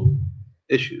mental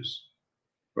issues,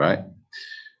 right?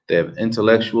 They have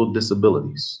intellectual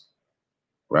disabilities,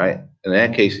 right? In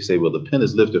that case, you say, well, the pen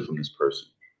is lifted from this person,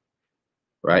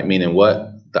 right? Meaning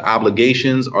what? The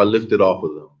obligations are lifted off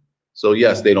of them. So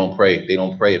yes, they don't pray. They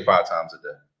don't pray 5 times a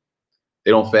day.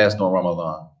 They don't fast on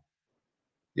Ramadan.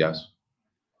 Yes.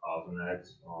 I was gonna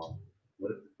ask,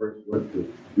 what's the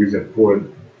reason for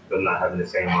them not having the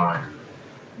same mind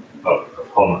of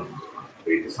coma?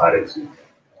 They decided to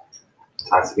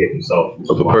intoxicate themselves.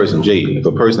 So if a person, Jaden, if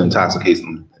a person intoxicates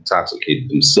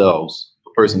themselves,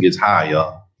 if a person gets high,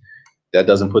 y'all, that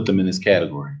doesn't put them in this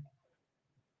category.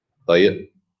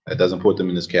 That doesn't put them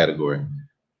in this category.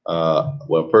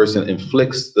 When a person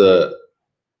inflicts the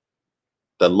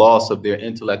loss of their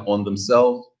intellect on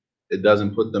themselves, it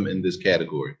doesn't put them in this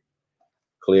category.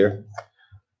 Clear?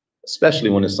 Especially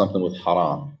when it's something with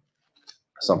haram,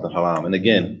 something haram. And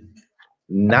again,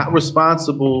 not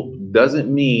responsible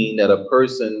doesn't mean that a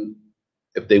person,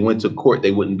 if they went to court,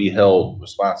 they wouldn't be held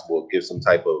responsible or give some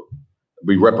type of,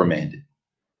 be reprimanded,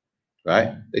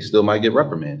 right? They still might get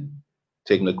reprimanded.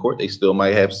 Taken to court, they still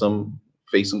might have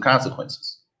face some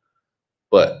consequences.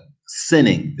 But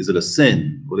sinning, is it a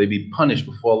sin? Will they be punished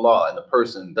before Allah and the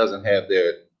person doesn't have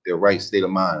their right state of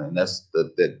mind? And that's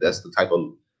the type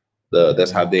of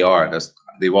that's how they are.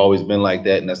 They've always been like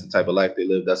that, and that's the type of life they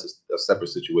live. That's a separate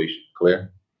situation.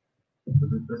 Clear?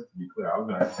 Just to be clear, I was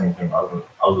gonna ask the same thing. I was gonna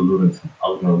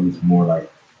allude to more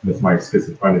like this might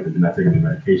schizophrenic if they're not taking the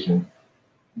medication.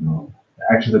 You know,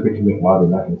 the actions that they commit while they're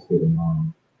not in a state of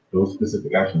mind, those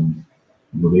specific actions,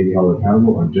 will they be held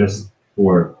accountable or just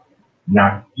for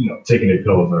not, taking their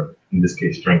pills or in this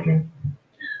case drinking?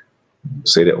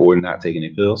 Say that, or not taking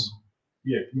their pills.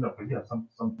 Yeah,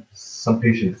 some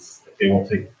patients they don't want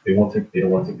to take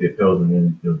their pills, and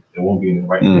then they won't be in the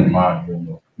right state of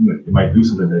mind. They might do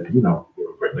something that they'll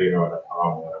regret later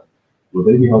on. Will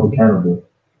they be held accountable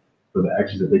for the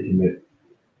actions that they commit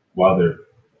while they're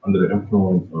under the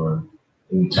influence or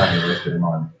not in the right state of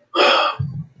mind?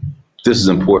 This is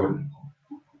important.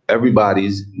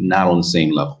 Everybody's not on the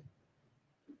same level.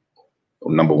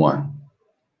 Number one,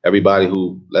 everybody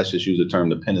who, let's just use the term,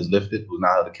 the pen is lifted, who's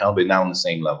not held accountable, not on the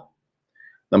same level.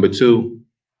 Number two,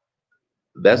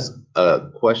 that's a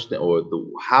question, or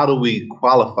how do we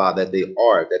qualify that they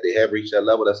have reached that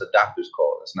level? That's a doctor's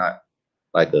call. It's not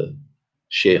like a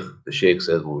sheikh. The sheikh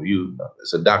says, well,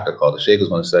 it's a doctor call. The sheikh is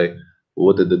going to say, well,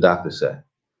 what did the doctor say?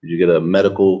 Did you get a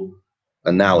medical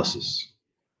analysis?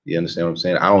 You understand what I'm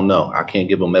saying? I don't know. I can't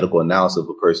give a medical analysis of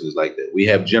a person who's like that. We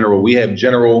have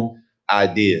general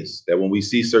ideas that when we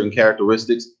see certain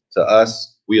characteristics to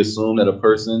us, we assume that a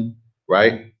person,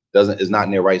 right, is not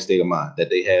in their right state of mind, that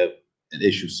they have an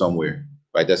issue somewhere,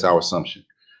 right? That's our assumption.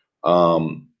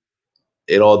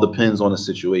 It all depends on the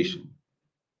situation.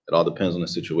 It all depends on the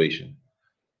situation.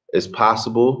 It's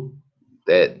possible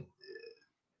that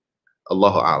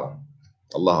Allahu Alam,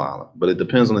 Allahu Alam, but it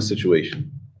depends on the situation.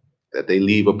 That they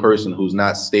leave a person who's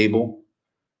not stable,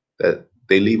 that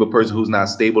they leave a person who's not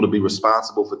stable to be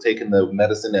responsible for taking the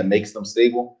medicine that makes them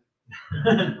stable.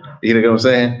 You know what I'm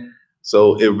saying?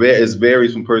 So it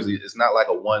varies from person. It's not like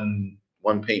a one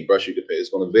paintbrush you can paint. It's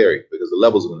going to vary because the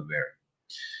levels are going to vary.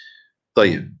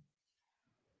 طيب.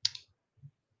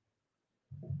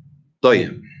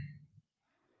 طيب.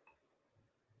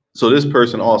 So this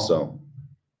person also,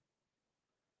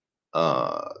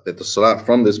 that the salat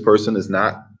from this person is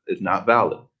not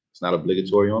valid. It's not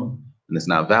obligatory on them, and it's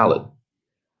not valid.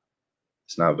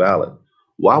 It's not valid.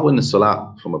 Why wouldn't the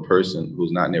salat from a person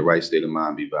who's not in their right state of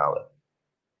mind be valid?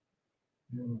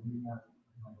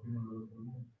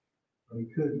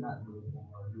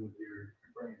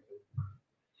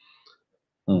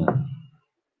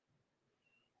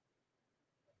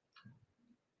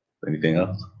 Anything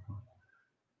else?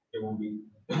 They won't be.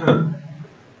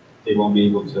 They won't be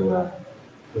able to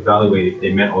evaluate if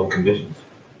they met all the conditions.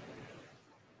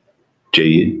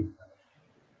 Jayid.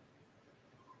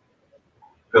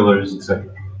 Pillars,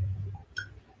 etc.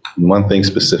 One thing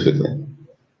specifically.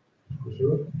 For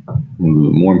sure.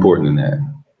 More important than that.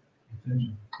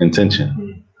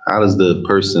 Intention. How does the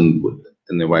person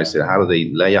in the right state, how do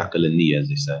they, la yaqal as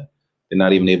they say, they're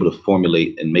not even able to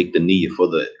formulate and make the niyyah for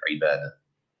the ibadah.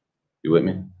 You with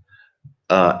me?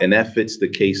 And that fits the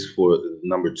case for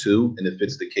number 2, and it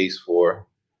fits the case for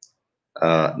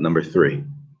number 3.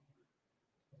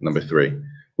 Number 3,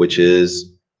 which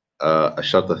is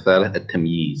الشرط الثالث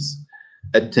التمييز.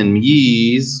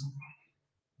 التمييز.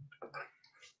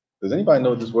 Does anybody know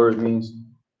what this word means?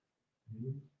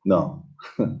 No.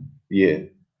 Yeah.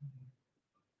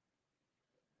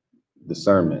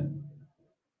 Discernment.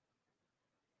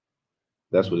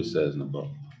 That's what it says in the book.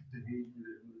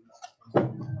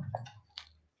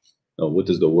 No, what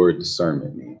does the word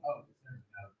discernment mean?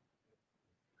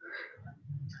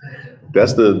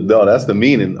 That's the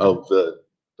meaning of the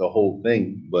whole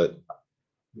thing. But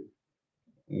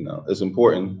you know, it's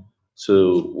important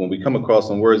to, when we come across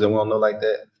some words that we don't know like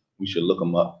that, we should look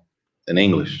them up in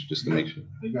English just to make sure.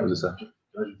 What is that?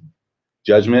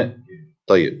 Judgment.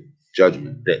 Tayyib.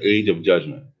 Judgment. The age of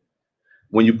judgment.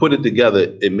 When you put it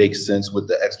together, it makes sense with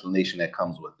the explanation that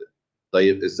comes with it.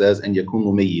 Tayyib, it says, and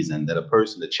yakunu mayizan, that a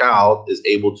person, the child, is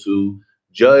able to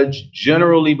judge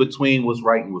generally between what's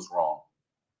right and what's wrong.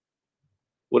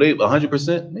 Well, they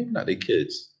 100%? Maybe not, they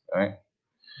kids, all right?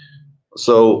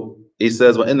 So he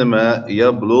says, وَإِنَّمَا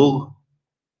يَبْلُغْ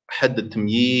حَدَّ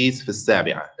التَّمْيِيزِ فِي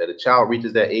السَّابِعَةِ, that a child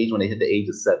reaches that age when they hit the age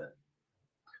of 7.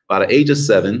 By the age of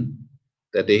 7,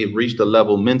 that they have reached a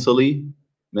level mentally,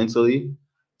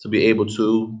 to be able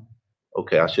to,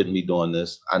 okay, I shouldn't be doing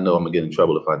this. I know I'm gonna get in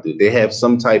trouble if I do. They have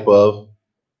some type of,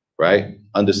 right,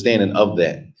 understanding of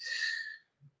that.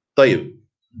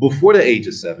 Before the age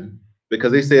of 7,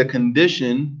 because they say a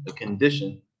condition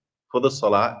for the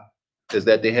salat is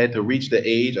that they had to reach the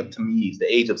age of tamyiz, the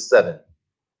age of 7.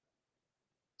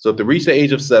 So if they reach the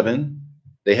age of 7,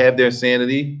 they have their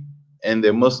sanity and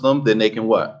they're Muslim, then they can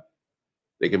what?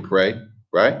 They can pray,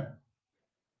 right?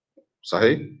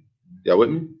 Sahih? Y'all with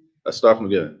me? Let's start from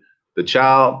the beginning. The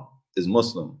child is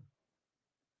Muslim.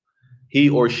 He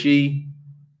or she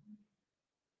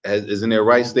is in their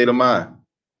right state of mind.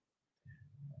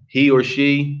 He or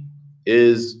she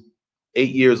is 8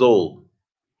 years old.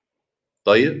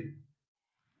 Tayyib?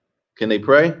 Can they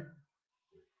pray?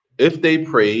 If they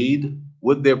prayed,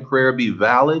 would their prayer be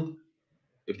valid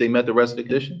if they met the rest of the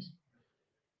conditions?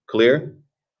 Clear?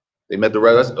 They met the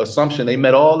rest, assumption, they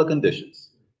met all the conditions.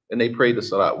 And they prayed the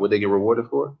salat. Would they get rewarded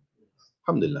for it?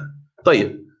 Alhamdulillah.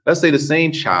 Tayyib. Let's say the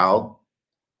same child,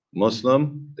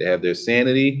 Muslim, they have their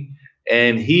sanity,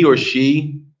 and he or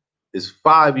she is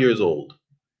 5 years old.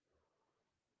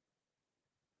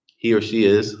 He or she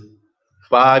is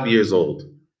 5 years old.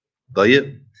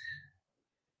 Tayyib.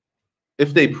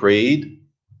 If they prayed,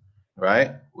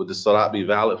 right, would the salat be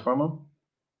valid from them?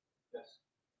 Yes.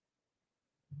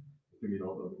 They meet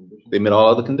all the other conditions. They met all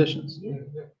other conditions. Yeah.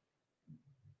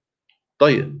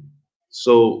 Tayyib.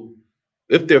 So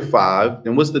if they're 5,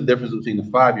 then what's the difference between the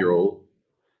 5-year-old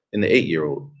and the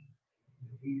 8-year-old?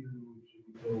 He should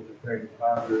be told to pray the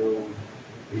 5-year-old.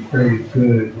 He prays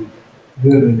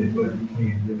good in it, but he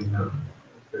can't really know.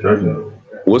 Judgment.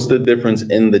 What's the difference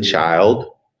in the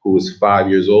child who is 5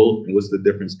 years old, and what's the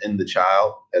difference in the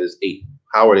child that is 8?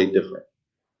 How are they different?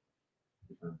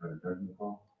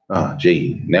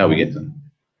 Jay, now we get them.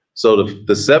 So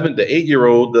the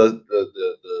 8-year-old, the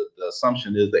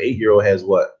assumption is the 8-year-old has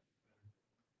what?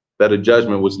 better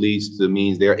judgment, which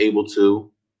means they're able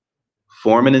to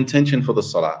form an intention for the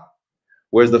salah.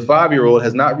 Whereas the 5-year-old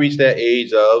has not reached that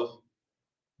age of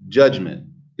judgment.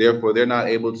 Therefore, they're not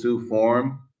able to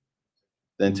form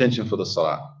the intention for the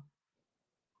salah.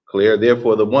 Clear?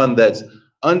 Therefore, the one that's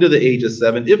under the age of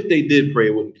 7, if they did pray,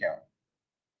 it wouldn't count.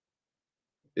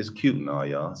 It's cute and all,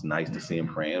 y'all. It's nice to see them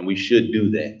praying. We should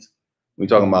do that. We're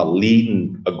talking about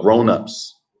leading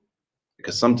grown-ups.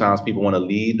 Because sometimes people want to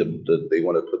lead, they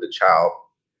want to put the child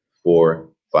 4,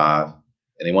 5,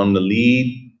 and they want them to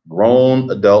lead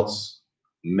grown adults,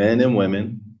 men and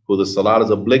women, who the salat is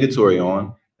obligatory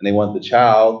on, and they want the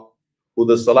child who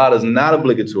the salat is not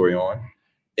obligatory on.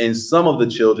 And some of the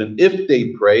children, if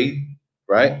they pray,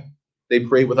 right, they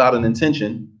pray without an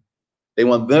intention. They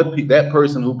want that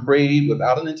person who prayed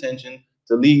without an intention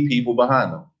to lead people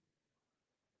behind them.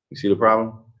 You see the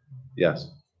problem? Yes.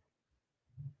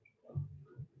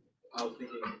 I was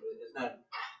thinking it's not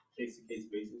case-to-case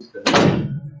basis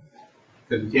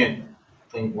because you can't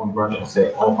think one brush and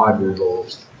say all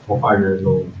 5-year-olds, all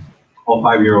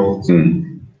 5-year-olds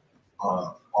on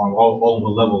all of the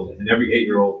levels, and every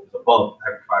 8-year-old is above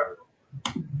every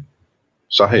 5-year-old.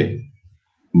 Sahih.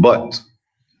 But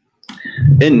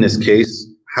in this case,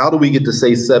 how do we get to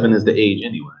say 7 is the age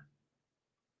anyway?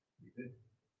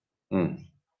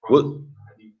 What?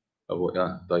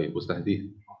 What's the hadith?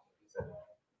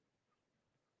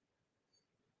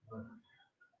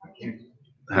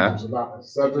 Huh?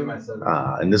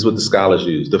 And this is what the scholars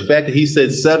use. The fact that he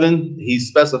said 7, he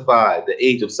specified the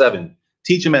age of 7.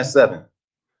 Teach him at 7,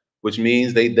 which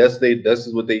means that's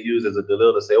what they use as a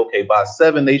dalil to say, okay, by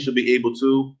 7 they should be able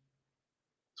to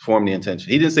form the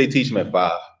intention. He didn't say teach him at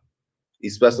 5. He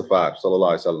specified,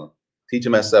 sallallahu alaihi wasallam, teach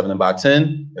him at 7, and by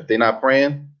 10, if they're not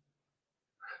praying,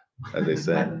 as they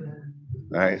say,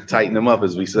 all right, tighten them up,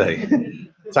 as we say.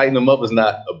 Tighten them up is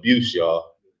not abuse, y'all.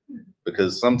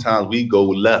 Because sometimes we go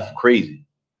left crazy.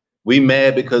 We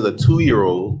mad because a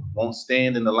 2-year-old won't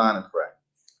stand in the line and pray.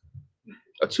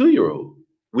 A 2-year-old.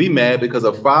 We mad because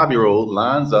a 5-year-old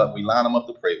lines up. We line him up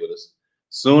to pray with us.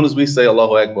 Soon as we say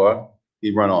Allahu Akbar,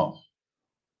 he run off.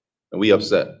 And we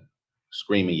upset.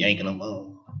 Screaming, yanking him up.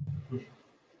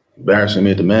 Embarrassing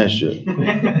me at the masjid.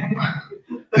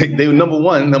 They number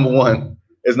one,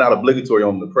 it's not obligatory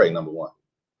on them to pray, number one.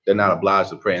 They're not obliged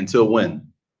to pray. Until when?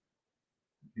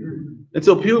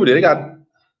 Until puberty, they got,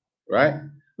 right?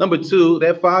 Number 2,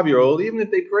 that 5-year-old, even if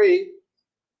they prayed,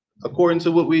 according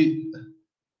to what you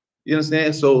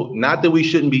understand? So not that we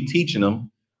shouldn't be teaching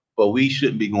them, but we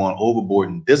shouldn't be going overboard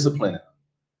and disciplining them,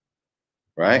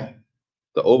 right?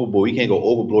 We can't go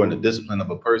overboard in the discipline of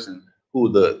a person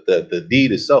who the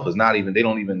deed itself is not even,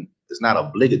 it's not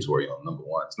obligatory on, number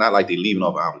 1. It's not like they're leaving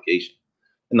off an obligation.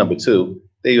 And number 2,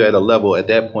 they at a level at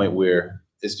that point where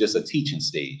it's just a teaching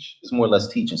stage. It's more or less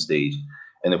teaching stage.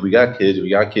 And if we got kids, you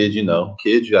got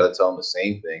to tell them the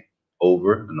same thing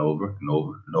over and over and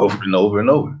over and over and over and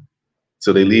over.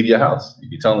 So they leave your house.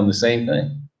 You tell them the same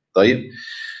thing.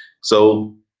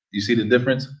 So you see the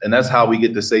difference? And that's how we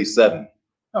get to say 7.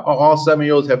 All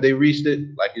 7-year-olds, have they reached it?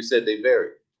 Like you said, they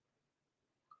vary.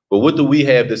 But what do we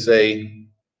have to say?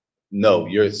 No,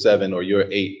 you're at 7 or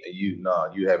you're 8 and you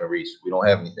haven't reached. We don't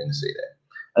have anything to say that.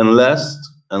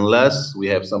 Unless we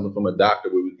have something from a doctor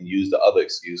where we can use the other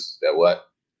excuse that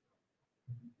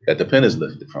the pen is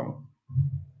lifted from him,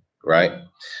 right?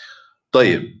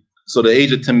 So the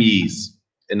age of tamyiz,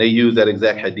 and they use that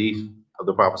exact hadith of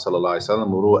the Prophet sallallahu alaihi wasallam,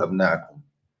 muru abnaakum.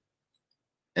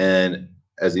 And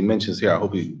as he mentions here, I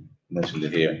hope he mentioned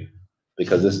it here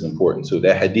because this is important too.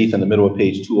 That hadith in the middle of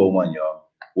page 201, y'all,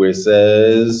 where it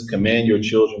says, command your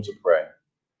children to pray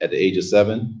at the age of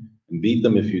 7. And beat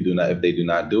them if they do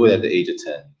not do it at the age of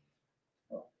 10.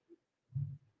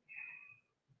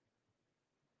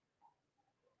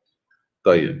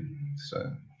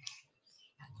 So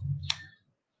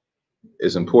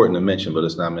it's important to mention, but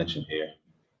it's not mentioned here.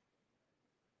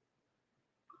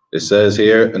 It says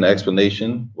here in the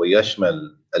explanation,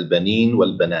 وَيَشْمَلْ الْبَنِينَ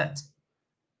وَالْبَنَاتِ.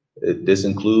 This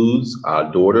includes our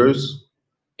daughters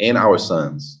and our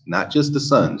sons, not just the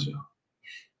sons, you know.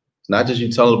 It's not just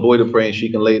you tell a boy to pray and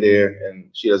she can lay there and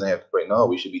she doesn't have to pray. No,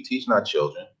 we should be teaching our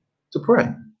children to pray.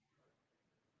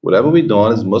 Whatever we're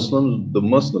doing is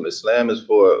Islam is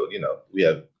for, we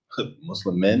have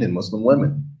Muslim men and Muslim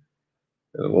women.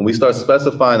 When we start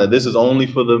specifying that this is only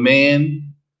for the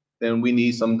man, then we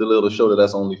need some dalil to show that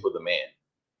that's only for the man,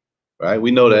 right? We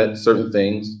know that certain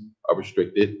things are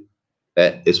restricted,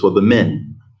 that it's for the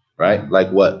men, right?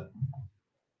 Like what?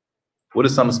 What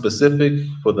is something specific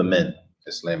for the men,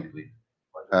 Islamically?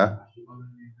 Huh?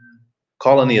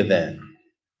 Calling the adhan.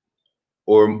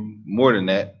 Or more than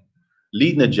that,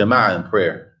 leading a jama'ah in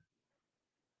prayer.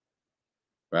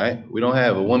 right? We don't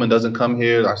have, a woman doesn't come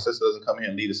here, our sister doesn't come here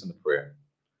and lead us in the prayer,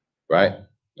 right?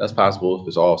 That's possible. If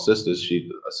it's all sisters,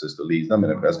 a sister leads them,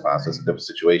 and if that's possible, it's a different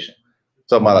situation.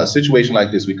 Talking about a situation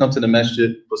like this, we come to the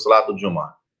masjid for Salat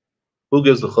al-Jum'ah. Who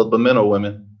gives the khutbah, men or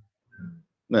women?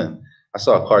 Men. I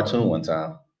saw a cartoon one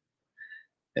time,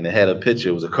 and it had a picture.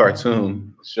 It was a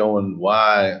cartoon showing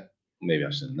why. Maybe I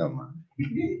shouldn't. Never mind.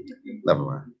 Never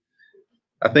mind.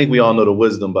 I think we all know the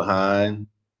wisdom behind.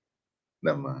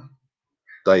 Never mind.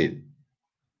 Tayyib.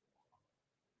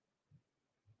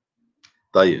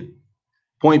 Tayyib.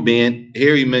 Point being,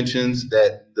 here he mentions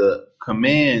that the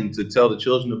command to tell the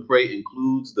children to pray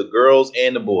includes the girls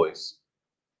and the boys.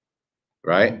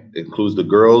 Right? It includes the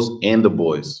girls and the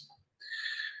boys.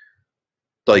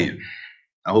 Tayyib.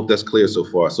 I hope that's clear so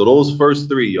far. So those first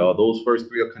three, y'all, those first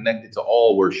three are connected to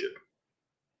all worship.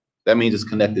 That means it's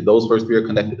connected. Those first three are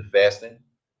connected to fasting,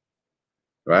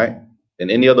 right? And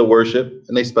any other worship,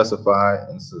 and they specify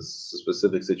in a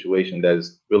specific situation that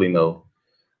is really no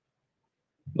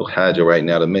haja right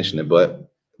now to mention it,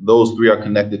 but those three are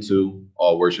connected to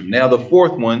all worship. Now the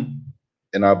fourth one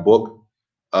in our book,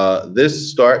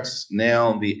 this starts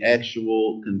now the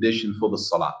actual condition for the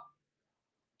salah.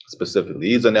 Specifically,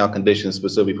 these are now conditions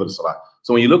specifically for the salah.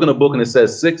 So when you look in the book and it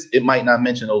says 6, it might not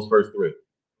mention those first three.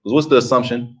 Because what's the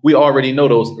assumption? We already know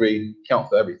those three count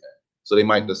for everything. So they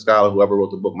might, the scholar, whoever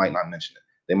wrote the book, might not mention it.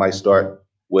 They might start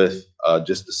with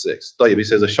just the 6. طيب, he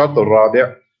says, الشرط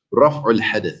الرابع رفع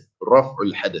الحدث. رفع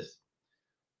الحدث.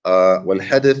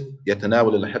 والحدث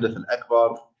يتناول الحدث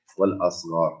الأكبر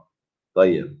والأصغر.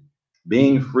 طيب.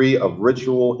 Being free of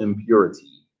ritual impurity.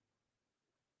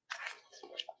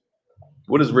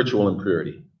 What is ritual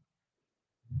impurity?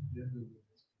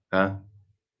 Huh?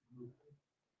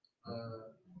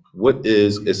 What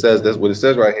is, it says, that's what it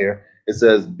says right here. It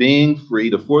says being free.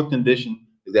 The fourth condition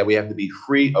is that we have to be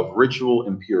free of ritual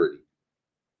impurity.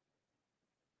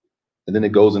 And then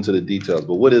it goes into the details.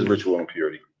 But what is ritual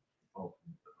impurity?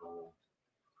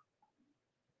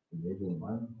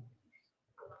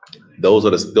 Those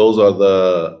are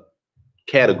the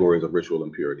categories of ritual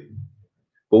impurity.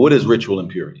 But what is ritual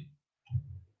impurity?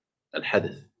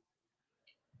 Al-hadith.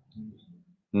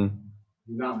 You're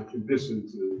not in the condition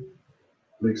to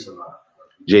make salat.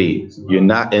 Jay, you're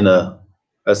not in a,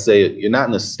 let's say, you're not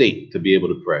in a state to be able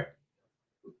to pray.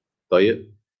 طيب?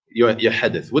 Your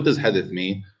hadith. What does hadith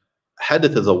mean?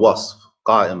 Hadith is a wasf,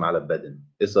 qa'im ala badan.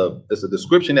 It's a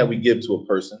description that we give to a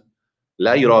person,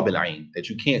 la yura bil ayn, that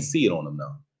you can't see it on them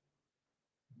now.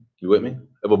 You with me?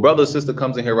 If a brother or sister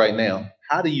comes in here right now,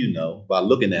 how do you know by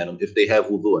looking at them if they have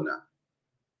wudu or not?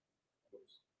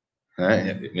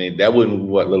 Right? I mean, that wouldn't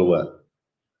little what?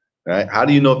 Right? How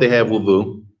do you know if they have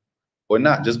wudu or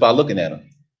not? Just by looking at them.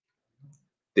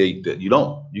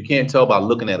 You can't tell by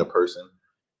looking at a person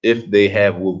if they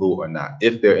have wudu or not,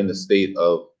 if they're in the state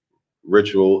of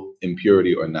ritual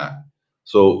impurity or not.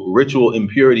 So ritual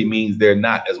impurity means they're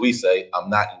not, as we say, I'm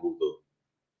not in wudu.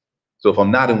 So if I'm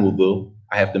not in wudu,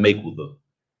 I have to make wudu.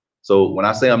 So when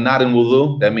I say I'm not in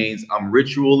wudu, that means I'm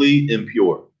ritually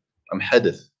impure. I'm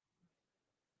hadith.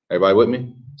 Everybody with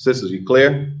me? Sisters, you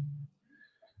clear?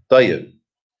 Tayyib.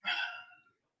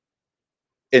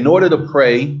 In order to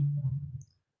pray,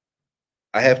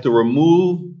 I have to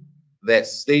remove that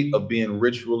state of being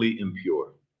ritually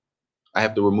impure. I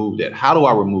have to remove that. How do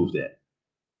I remove that?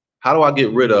 How do I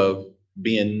get rid of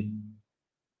being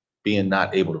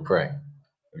not able to pray?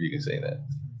 If you can say that.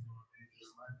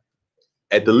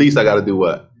 At the least, I got to do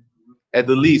what? At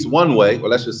the least one way, or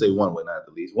let's just say one way, not at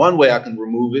the least. One way I can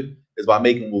remove it is by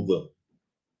making wudu.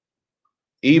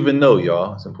 Even though,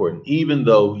 y'all, it's important, even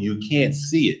though you can't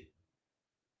see it.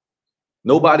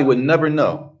 Nobody would never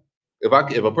know. If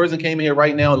a person came in here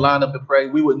right now and lined up to pray,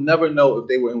 we would never know if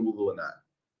they were in wudu or not.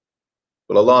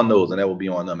 But Allah knows, and that will be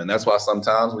on them. And that's why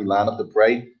sometimes we line up to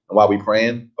pray, and while we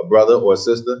praying, a brother or a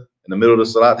sister in the middle of the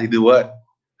salat, they do what?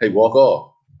 Hey, walk off.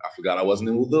 I forgot I wasn't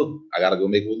in wudu. I got to go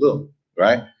make wudu,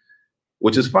 right?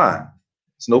 Which is fine.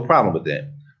 It's no problem with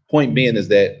that. Point being is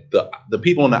that the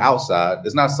people on the outside,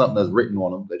 it's not something that's written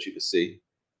on them that you can see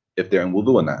if they're in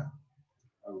wudu or not.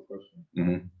 I have a question.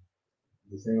 Mm-hmm.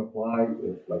 Does the same apply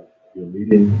if like you're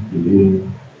leading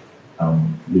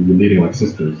like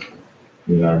sisters?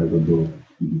 You're not able to do,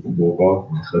 you can walk off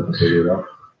and start to figure it out.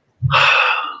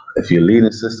 If you're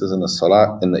leading sisters in the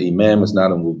salat and the imam is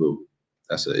not in wudu,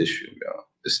 that's an issue, y'all.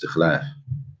 Istikhlaf.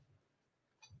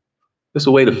 There's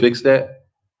a way to fix that.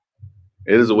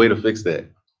 It is a way to fix that.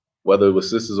 Whether it was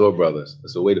sisters or brothers,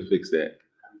 it's a way to fix that.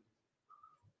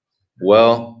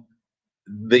 Well,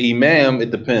 the imam, it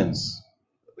depends.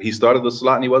 He started the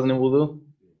salat and he wasn't in wudu?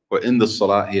 Or in the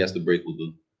salat, he has to break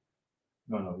wudu?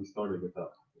 No, he started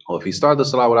without. Well, if he started the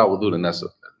salat without wudu, then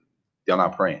y'all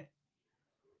not praying.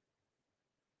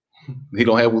 He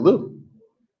don't have wudu,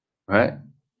 right?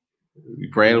 You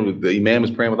praying, the imam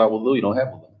is praying without wudu, you don't have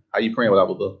wudu. How you praying without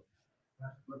wudu?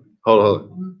 Hold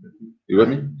on. You with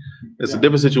me? It's a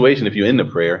different situation if you're in the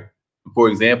prayer. For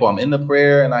example, I'm in the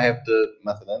prayer and I have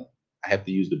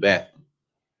to use the bathroom.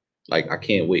 Like, I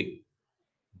can't wait.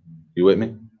 You with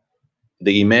me?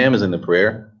 The imam is in the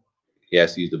prayer. He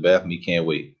has to use the bathroom. He can't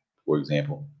wait, for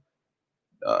example.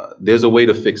 There's a way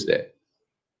to fix that.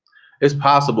 It's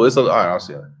possible. All right, I'll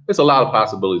say it. It's a lot of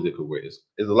possibilities that could work.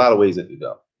 There's a lot of ways it could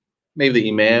go. Maybe the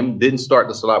imam didn't start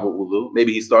the salat with wudu.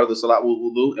 Maybe he started the salat with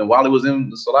wudu, and while he was in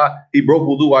the salat, he broke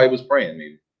wudu while he was praying.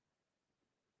 Maybe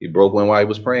he broke one while he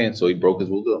was praying, so he broke his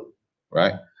wudu,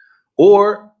 right?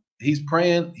 Or he's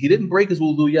praying, he didn't break his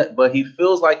wudu yet, but he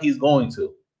feels like he's going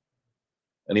to,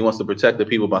 and he wants to protect the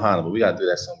people behind him. But we gotta do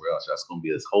that somewhere else. That's gonna be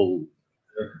his whole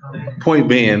point.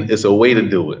 Being, it's a way to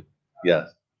do it. Yes.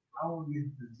 I won't get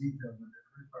into the details, but the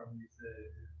first part when you said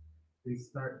they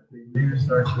start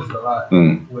the salat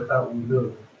without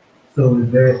wudu. So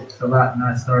is that salat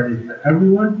not started for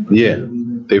everyone? Yeah,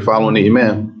 they following the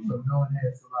imam. So no one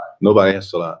has salat. Nobody has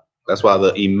salat. That's why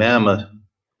the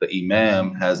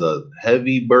imam has a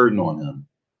heavy burden on him.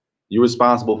 You're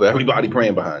responsible for everybody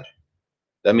praying behind you.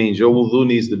 That means your wudu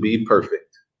needs to be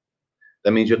perfect.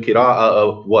 That means your qira'ah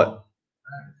of what?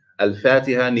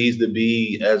 Al-Fatiha needs to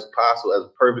be as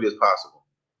perfect as possible.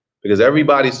 Because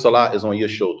everybody's salat is on your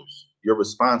shoulders. You're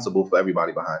responsible for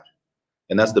everybody behind you.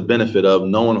 And that's the benefit of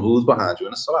knowing who's behind you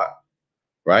in the salat,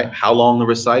 right? How long to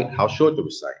recite, how short to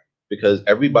recite. Because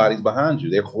everybody's behind you.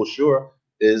 Their khushur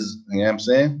is, you know what I'm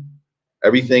saying?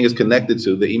 Everything is connected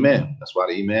to the imam. That's why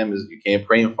the imam is, you can't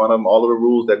pray in front of him, all of the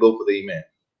rules that go for the imam.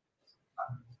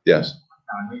 Yes.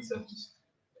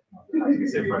 Like you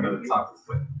said, for another topic,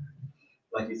 but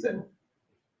like you said,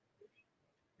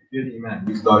 if you're the imam,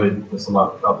 you started the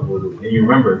salat without the wudu, and you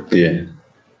remember, Yeah.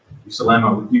 you salam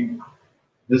out with you.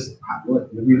 What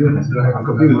you doing? I'm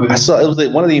confused. I saw it was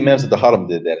one of the imams at the Haram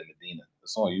did that in Medina.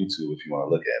 It's on YouTube if you want to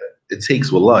look at it. It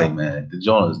takes wallahi, man. The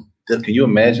Jonas. Can you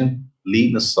imagine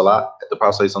leading the salat at the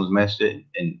Prophet Sallallahu masjid,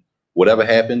 and whatever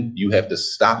happened, you have to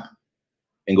stop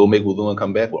and go make wudu and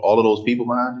come back with all of those people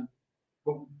behind you?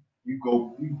 You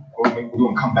go make wudu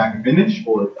and come back and finish,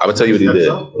 or I will tell you what he did.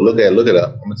 Look it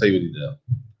up. I'm gonna tell you what he did.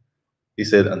 He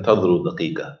said, "Antadru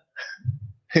daqiqa,"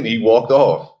 and he walked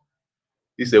off.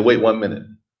 He said, "Wait 1 minute."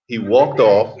 He walked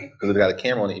off because they got a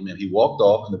camera on the imam. He walked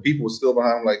off, and the people were still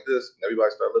behind him like this. And everybody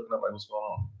started looking up like, "What's going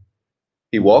on?"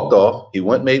 He walked off. He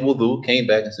went, made wudu, came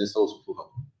back, and said,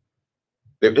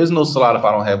 "There is no salat if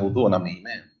I don't have wudu, and I'm the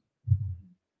imam."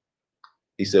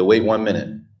 He said, "Wait 1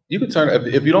 minute." You could turn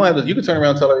if you don't have. You could turn around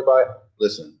and tell everybody,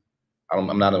 "Listen,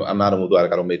 I'm not a wudu. I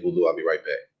don't make wudu. I'll be right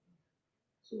back."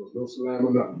 So there's no salam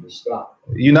or nothing. Just stop.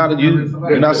 You're not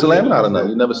salamming out of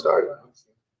nothing. You never started.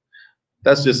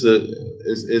 That's just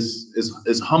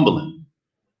it's humbling,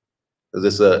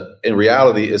 because in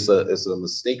reality it's a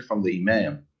mistake from the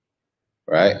imam,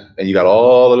 right? And you got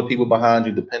all of the people behind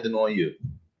you depending on you,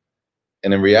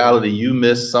 and in reality you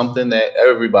miss something that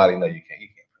everybody know you can't.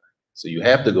 So you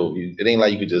have to go. It ain't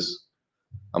like you could just,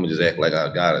 I'm gonna just act like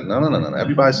I got it. No.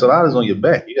 Everybody's salat is on your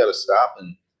back. You got to stop,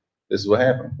 and this is what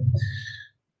happened.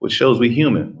 Which shows we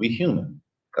human. We human.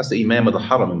 That's the imam of the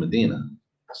Haram in Medina.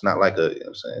 It's not like you know what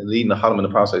I'm saying, leading the Haram in the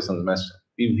Prophet Sallallahu Alaihi Wasallam.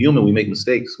 We human. We make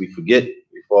mistakes. We forget.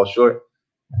 We fall short.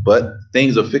 But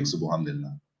things are fixable.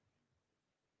 Alhamdulillah.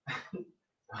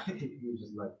 You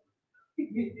just like,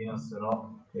 you know, sit off.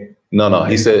 Okay. No.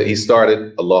 He said he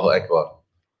started Allahu Akbar.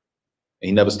 And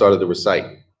he never started to recite.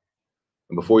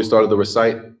 And before he started to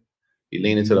recite, he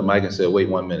leaned into the mic and said, "Wait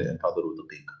 1 minute."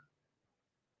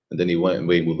 And then he went and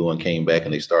made wudu and came back,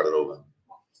 and they started over.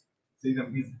 See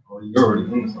them, you're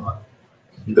already in the salat.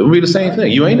 It would be the same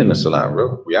thing. You ain't in the salat,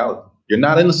 bro. Reality. You're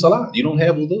not in the salat. You don't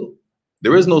have wudu.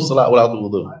 There is no salat without the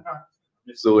wudu.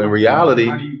 So in reality,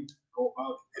 how do you go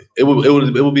about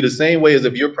it would be the same way as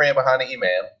if you're praying behind the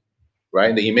imam,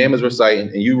 right? The imam is reciting,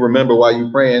 and you remember while you're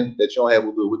praying that you don't have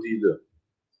wudu. What do?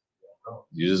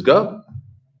 You just go.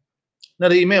 Now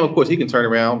the imam, of course, he can turn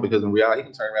around, because in reality, he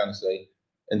can turn around and say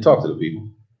and talk to the people.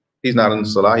 He's not in the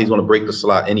salat. He's going to break the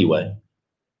salat anyway,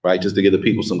 right? Just to give the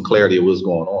people some clarity of what's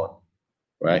going on,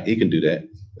 right? He can do that.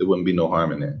 There wouldn't be no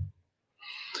harm in that.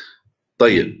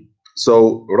 طيب.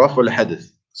 So raf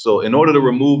al-hadith. So in order to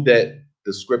remove that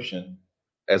description,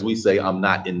 as we say, I'm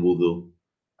not in wudu,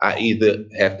 I either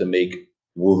have to make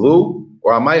wudu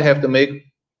or I might have to make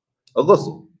a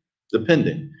ghusl,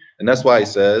 depending. And that's why he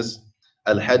says,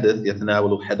 al-hadith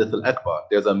yatanawalu hadith al-akbar.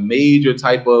 There's a major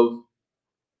type of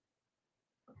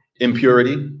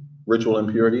impurity ritual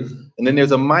impurities, and then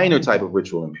there's a minor type of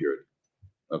ritual impurity.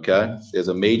 Okay, there's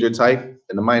a major type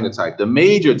and a minor type. The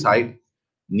major type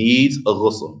needs a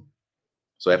ghusl.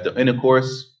 So after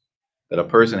intercourse, that a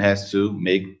person has to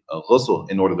make a ghusl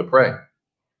in order to pray.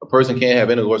 A person can't have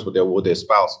intercourse with their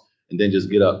spouse and then just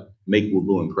get up, make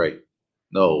wudu and pray.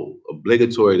 No,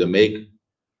 obligatory to make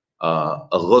a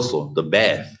ghusl, the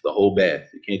bath, the whole bath.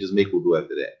 You can't just make wudu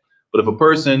after that. But if a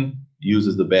person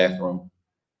uses the bathroom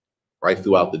right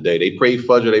throughout the day, they prayed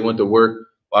Fajr, they went to work,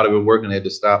 while they were working, they had to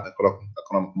stop.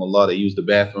 They used the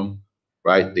bathroom,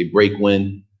 right? They break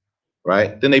wind,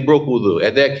 right? Then they broke wudu.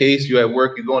 At that case, you're at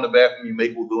work, you go in the bathroom, you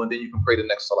make wudu, and then you can pray the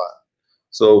next salat.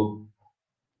 So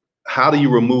how do you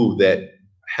remove that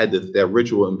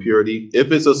ritual impurity?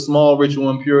 If it's a small ritual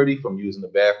impurity from using the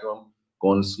bathroom,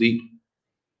 going to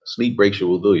sleep breaks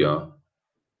your wudu, y'all.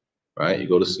 Right? You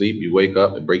go to sleep, you wake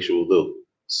up, it breaks your wudu.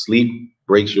 Sleep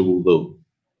breaks your wudu.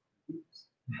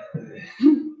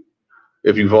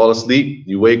 If you fall asleep,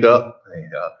 you wake up,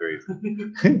 crazy.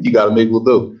 You got to make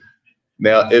wudu.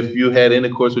 Now, if you had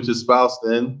intercourse with your spouse,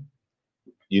 then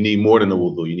you need more than a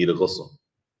wudu. You need a ghusl.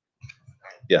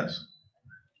 Yes.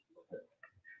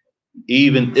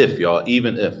 Even if, y'all,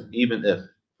 even if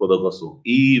for the ghusl,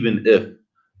 even if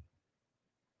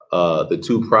the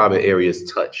two private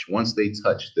areas touch, once they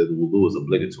touch, the wudu is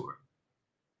obligatory.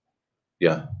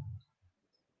 Yeah.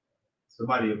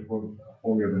 Somebody informed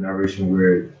me of a narration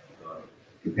where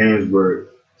companions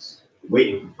were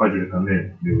waiting for Fajr to come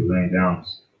in. They were laying down.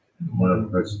 One of the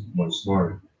person was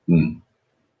snoring.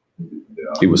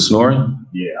 He was snoring?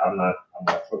 Yeah, I'm not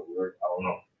sure. I don't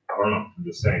know. I'm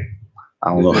just saying. I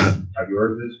don't know. Have you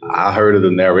heard of this? I heard of the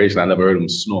narration. I never heard him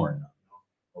snoring.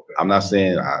 Okay. I'm not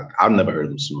saying I've never heard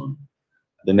him snoring.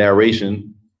 The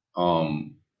narration, what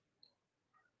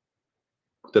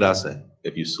did I say?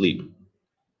 If you sleep.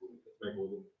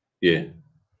 Yeah.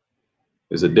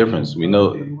 There's a difference. We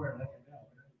know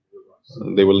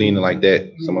they were leaning like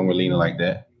that. Some of them were leaning like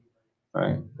that.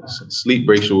 Right? Sleep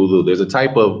breaks your wudu. There's a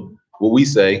type of what we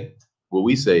say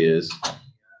is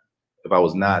if I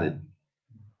was nodded,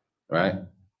 right?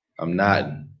 I'm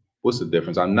nodding. What's the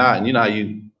difference? I'm nodding. You know how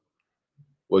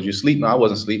was you asleep? No, I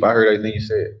wasn't asleep. I heard everything you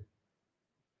said.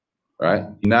 Right?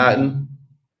 You're nodding,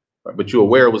 but you're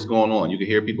aware of what's going on. You can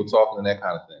hear people talking and that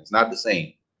kind of thing. It's not the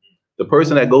same. The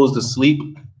person that goes to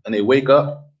sleep and they wake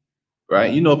up,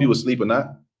 right? You know if you were asleep or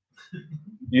not.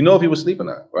 You know if you were asleep or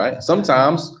not, right?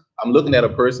 Sometimes I'm looking at a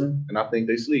person and I think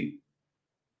they sleep.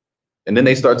 And then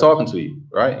they start talking to you,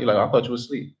 right? You're like, I thought you were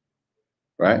asleep,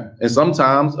 right? And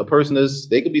sometimes a person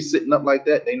they could be sitting up like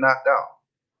that, they knocked out,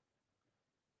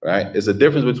 right? It's a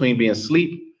difference between being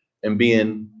asleep and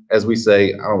being, as we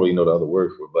say, I don't really know the other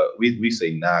word for it, but we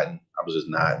say nodding. I was just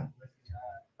nodding.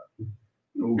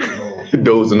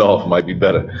 Dozing off might be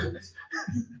better.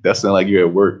 That sounds like you're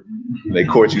at work. They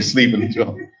caught you sleeping.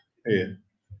 Yeah.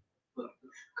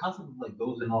 Concept of like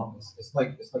dozing off, it's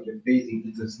like you're phasing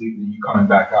into sleep and you coming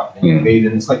back out and you're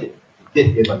fading. It's like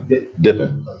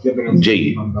dipping.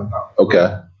 J.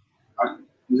 Okay.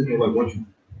 Isn't it like once you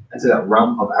enter that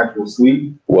realm of actual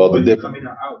sleep? Well, the difference.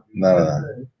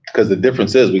 No. Because the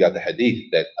difference is we got the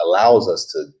hadith that allows us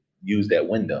to use that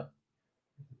window.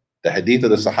 The hadith of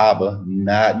the Sahaba,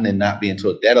 nodding and not being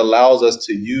taught, that allows us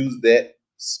to use that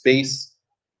space.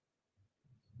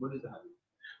 What is that?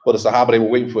 Well, the Sahaba, they were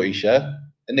waiting for Isha,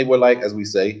 and they were like, as we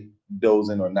say,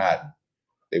 dozing or nodding.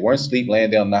 They weren't asleep,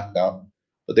 laying down, knocked out,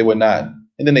 but they were nodding.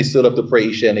 And then they stood up to pray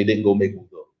Isha, and they didn't go make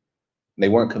wudu. And they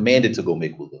weren't commanded to go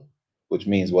make wudu, which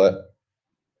means what?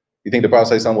 You think the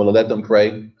Prophet will let them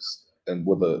pray and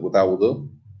without wudu?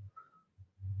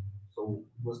 So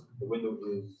what's the window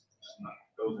is not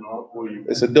dozing off, or you?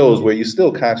 It's a doze where you're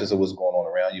still conscious of what's going on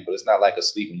around you, but it's not like a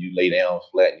sleep when you lay down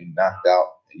flat and you knocked out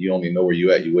and you only know where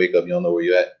you're at. You wake up, you don't know where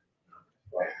you're at.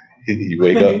 You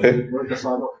wake up.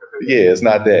 Yeah, it's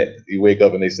not that. You wake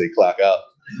up and they say clock out.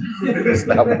 It's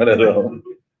not one of them.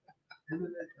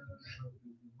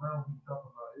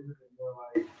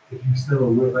 If you're still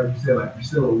aware, like you said, like you're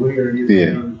still aware.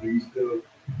 Yeah. You still,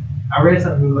 I read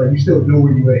something like you still know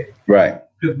where you at. Right.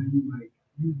 Because when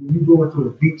you go into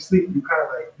a deep sleep, you kind of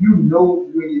like you know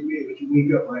where you at, but you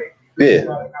wake up like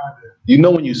you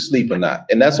know when you sleep or not,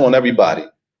 and that's on everybody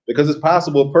because it's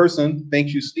possible a person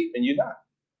thinks you sleep and you're not.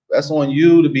 That's on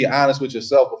you to be honest with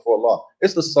yourself before Allah.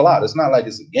 It's the salat. It's not like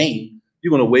it's a game.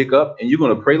 You're gonna wake up and you're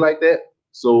gonna pray like that.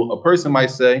 So a person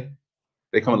might say,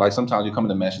 they come like sometimes you come in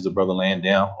the masjid, a brother laying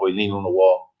down or he leaning on the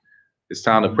wall. It's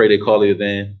time to pray. They call you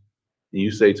then, and you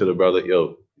say to the brother,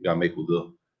 "Yo, you gotta make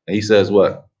wudu." And he says,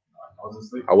 "What?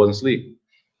 I wasn't asleep."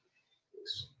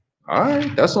 All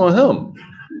right, that's on him.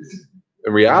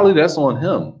 In reality, that's on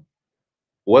him.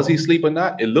 Was he asleep or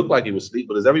not? It looked like he was asleep,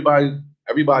 but is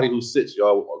everybody who sits,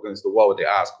 y'all, against the wall with their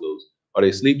eyes closed, are they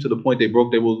asleep to the point they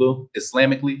broke their wudu?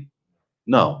 Islamically?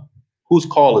 No. Whose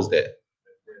call is that?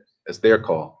 It's their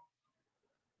call.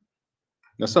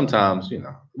 Now, sometimes, we're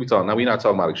not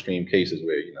talking about extreme cases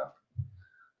where,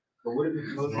 But what if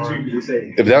it's most extreme you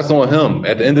say? if that's on him,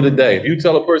 at the end of the day, if you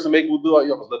tell a person make wudu,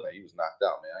 you almost look at he was knocked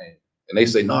out, man. And they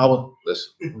say, no,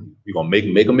 listen, you gonna make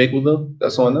them make wudu?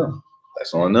 That's on them.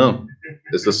 That's on them.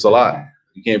 It's the salat.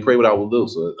 You can't pray without wudu.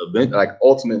 So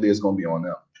ultimately it's gonna be on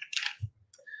them.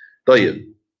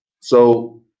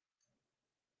 So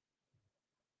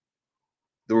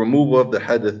the removal of the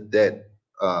hadith, that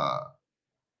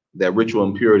ritual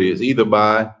impurity, is either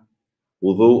by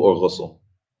wudu or ghusl.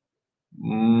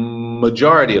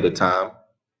 Majority of the time,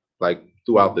 like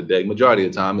throughout the day, majority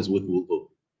of the time is with wudu.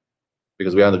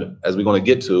 Because as we're going to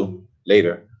get to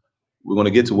later, we're going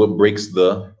to get to what breaks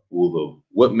the wudu.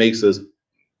 What makes us,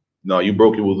 no, you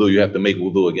broke your wudu, you have to make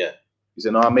wudu again. You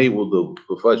said, no, I made wudu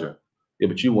for Fajr. Yeah,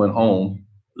 but you went home,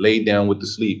 laid down with the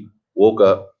sleep, woke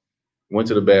up, went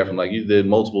to the bathroom, like you did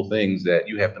multiple things that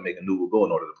you have to make a new wudu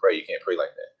in order to pray. You can't pray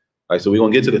like that. Right? So we're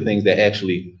going to get to the things that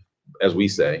actually, as we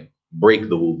say, break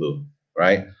the wudu,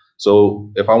 right?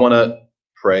 So if I want to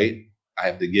pray, I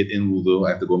have to get in wudu, I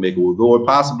have to go make a wudu, or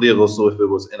possibly a ghusl if it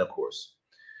was intercourse.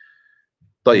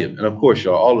 Tayyib. And of course,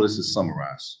 y'all, all of this is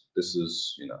summarized. This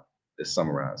is, it's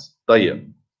summarized.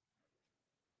 Tayyib.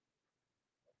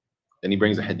 And he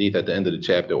brings a hadith at the end of the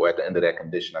chapter, or at the end of that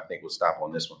condition. I think we'll stop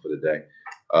on this one for the day.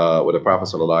 Where the Prophet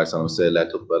ﷺ said, "La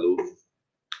tuqbalu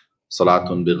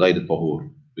salatun bighayri tuhur,"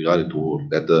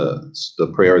 that the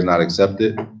prayer is not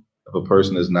accepted if a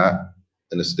person is not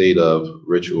in a state of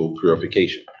ritual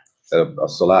purification. The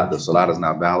salat is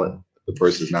not valid if the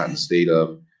person is not in a state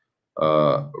of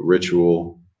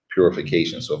ritual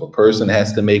purification. So if a person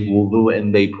has to make wudu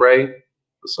and they pray,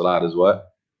 the salat is what?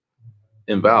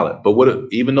 Invalid. But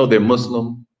even though they're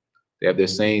Muslim, they have their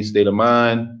same state of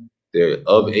mind, they're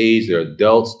of age, they're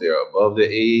adults, they're above their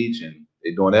age, and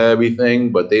they're doing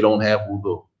everything, but they don't have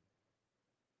wudu.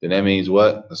 Then that means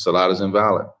what? The salat is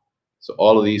invalid. So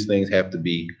all of these things have to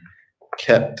be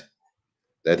kept.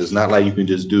 That is not like you can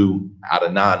just do out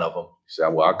of 9 of them. You say,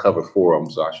 well, I covered 4 of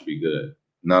them, so I should be good.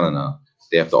 No.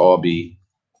 They have to all be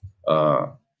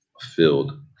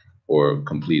filled or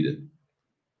completed.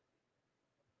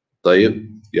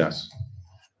 Tayyib? Yes.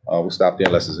 We'll stop there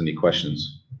unless there's any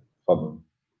questions.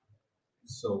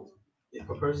 So if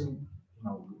a person,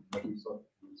 like you said,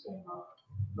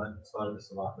 let the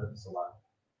salat.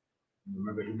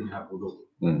 Remember, he didn't have wudu.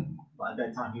 But at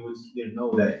that time, he didn't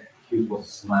know that he was supposed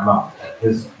to slam out.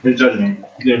 His judgment,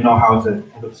 he didn't know how to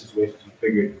handle the situation. He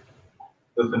figured,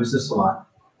 if this is salat,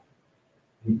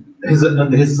 his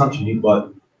assumption, he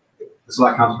thought the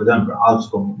salat counts for them, but I'll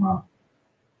just go make my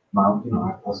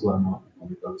I'll slam out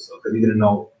because he didn't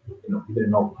know,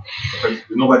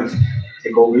 nobody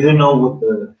take over. He didn't know what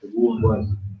the rule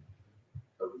was.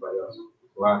 Everybody else.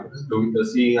 Right?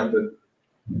 Does he have to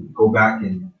go back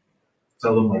and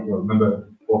tell them, like, remember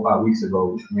 4 or 5 weeks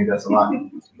ago, maybe that's a lot.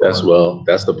 That's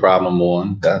the problem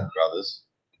on that,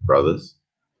 brothers.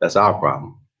 That's our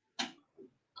problem.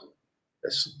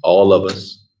 That's all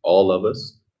of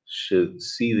us should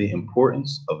see the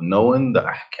importance of knowing the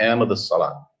ahkam of the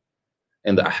salat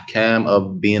and the ahkam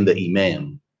of being the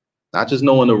imam. Not just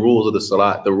knowing the rules of the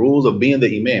salat, the rules of being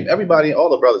the imam. Everybody, all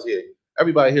the brothers here,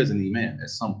 everybody here is an imam at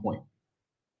some point.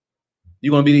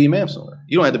 You're going to be the imam somewhere.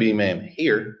 You don't have to be imam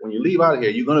here. When you leave out of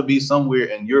here, you're going to be somewhere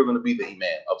and you're going to be the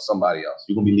imam of somebody else.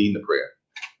 You're going to be leading the prayer.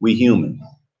 We human.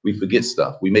 We forget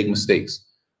stuff. We make mistakes.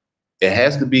 It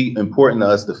has to be important to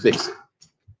us to fix it.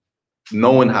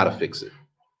 Knowing how to fix it.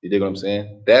 You dig what I'm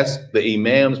saying? That's the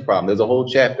imam's problem. There's a whole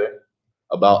chapter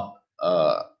about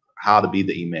how to be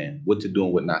the imam, what to do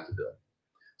and what not to do.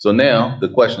 So now back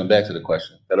to the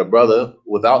question, that a brother,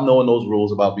 without knowing those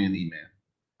rules about being the imam,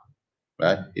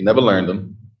 right? He never learned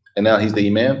them. And now he's the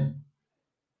imam.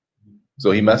 So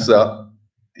he messed up.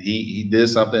 He did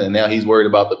something, and now he's worried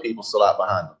about the people salat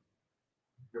behind him.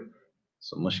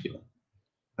 So mushkila.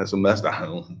 That's a mess.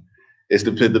 It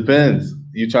depends.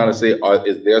 You trying to say,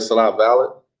 is their salat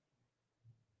valid?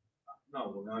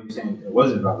 No, well, now you're saying it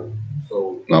wasn't valid.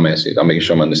 So no, I'm making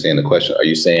sure I'm understanding the question. Are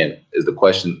you saying, is the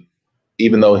question,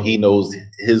 even though he knows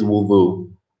his wudu,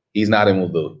 he's not in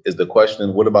wudu? Is the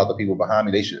question, what about the people behind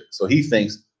me? So he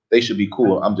thinks they should be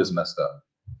cool. I'm just messed up.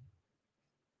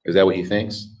 Is that what he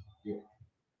thinks? Yeah.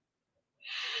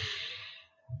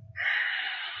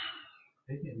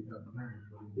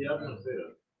 Yeah, I'm gonna say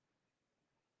that.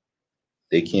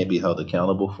 They can't be held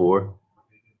accountable for.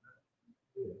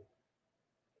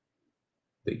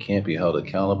 They can't be held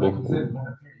accountable. Like you said, one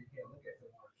appearance, you can't look at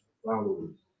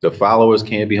someone. The followers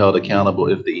can't be held accountable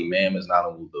if the imam is not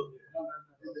on wudu.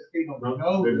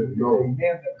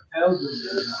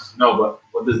 No, but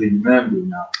what does the imam do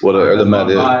now? Well, You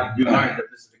learned that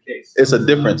this is the case. it's a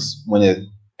difference when it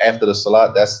after the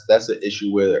salat. That's an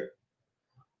issue where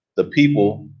the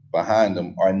people behind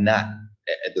them are not.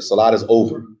 The salat is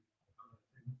over.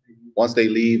 Once they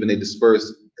leave and they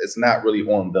disperse, it's not really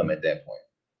on them at that point.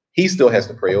 He still has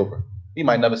to pray over. He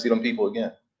might never see them people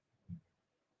again.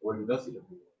 Or he does see them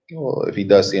people. Well, if he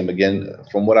does see him again,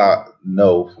 from what I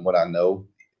know,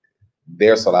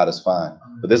 their salat is fine.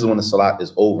 But this is when the salat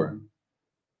is over.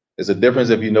 There's a difference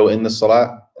if you know in the salat,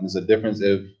 and there's a difference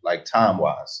if, like,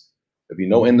 time-wise. If you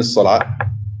know in the salat,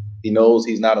 he knows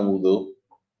he's not in wudu,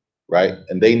 right?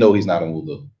 And they know he's not in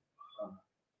wudu.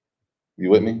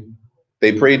 You with me?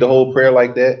 They prayed the whole prayer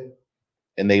like that,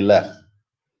 and they left.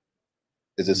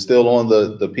 Is it still on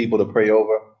the people to pray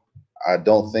over? I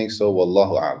don't think so.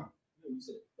 Wallahu a'lam.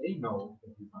 They know.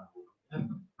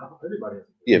 Everybody.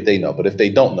 Yeah, if they know. But if they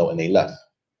don't know and they left.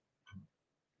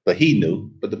 But he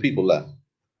knew, but the people left.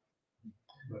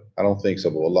 I don't think so,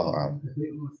 but Wallahu a'lam.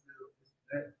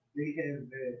 They have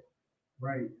that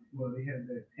right. Well, they have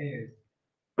that pass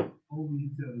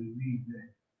only until they leave that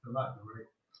salat, right?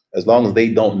 As long as they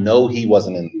don't know he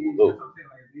wasn't in wudu.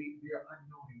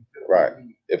 Right.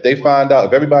 If they find out,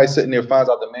 if everybody sitting there finds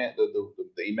out the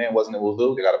imam wasn't in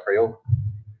wudu, they got to pray over.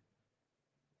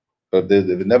 But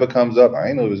if it never comes up, I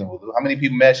ain't know he was in wudu. How many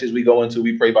people matches we go into,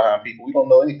 we pray behind people? We don't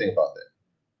know anything about that.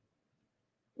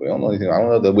 We don't know anything. I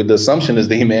don't know. With the assumption is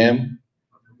the imam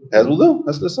has wudu.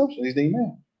 That's the assumption. He's the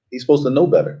imam. He's supposed to know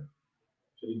better.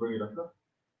 Should he bring it up?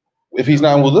 If he's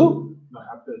not in wudu, No,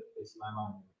 after it's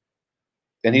not.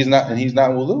 and he's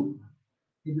not in wudu.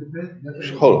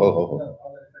 Hold on.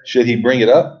 Should he bring it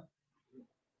up?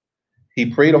 He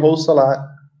prayed a whole salat,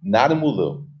 not in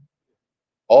wudu.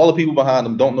 All the people behind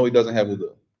him don't know he doesn't have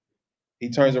wudu. He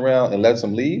turns around and lets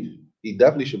them leave. He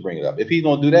definitely should bring it up. If he's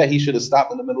going to do that, he should have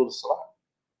stopped in the middle of the salat.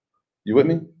 You with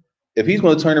me? If he's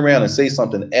going to turn around and say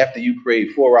something after you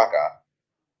prayed 4 rak'ah,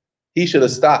 he should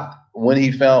have stopped when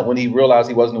he realized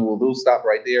he wasn't in wudu, stopped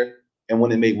right there, and when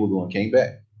he made wudu and came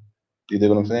back. You dig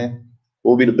what I'm saying?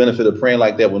 What would be the benefit of praying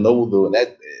like that with no wudu? And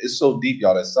that it's so deep,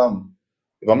 y'all, that some,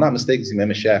 if I'm not mistaken, Imam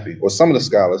Shafi or some of the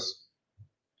scholars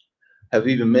have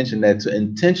even mentioned that to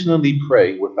intentionally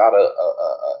pray without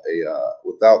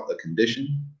without a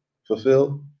condition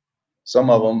fulfilled, some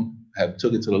of them have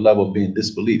took it to the level of being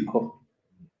disbelief.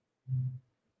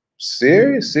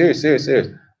 Serious.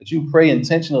 That you pray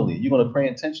intentionally. You're going to pray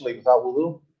intentionally without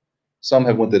wudu? Some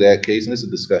have went to that case, and it's a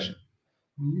discussion.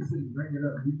 When you say bring it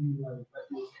up, you mean like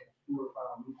you said 4 or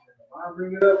 5 weeks in the line,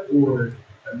 bring it up, or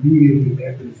immediately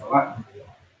after the salat?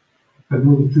 Because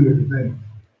those are 2 different things.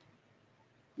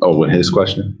 Oh, with his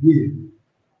question? Yeah.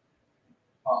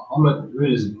 I'm gonna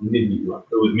really need you. It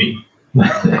was me.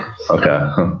 Okay.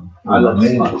 I love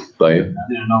this. Thank you. I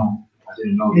didn't know.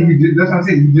 That. That's what I'm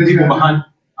saying. You just people behind.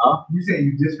 You saying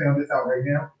you just found this out right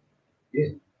now? Yeah.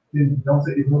 Then don't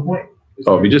say it's no point.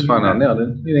 Oh, if you just found out now,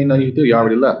 then it ain't nothing you can do. You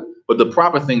already left. But the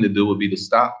proper thing to do would be to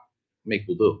stop, make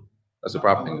wudu. That's the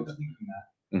proper thing to do.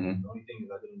 The only thing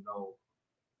is I didn't know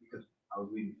because I was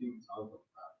reading things. I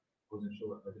wasn't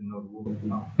sure. I didn't know the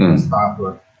rules. Stop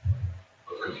or.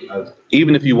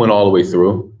 Even if you went all the way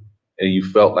through and you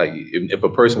felt like if a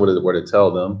person were to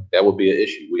tell them, that would be an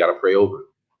issue. We got to pray over it.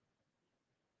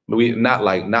 But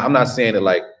I'm not saying it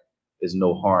like there's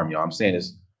no harm, y'all. I'm saying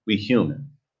we human.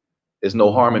 There's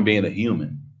no harm in being a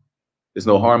human. There's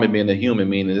no harm in being a human,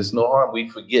 meaning there's no harm. We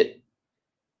forget.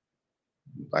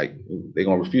 Like, they're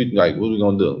going to refute, like, what are we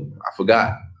going to do? I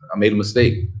forgot. I made a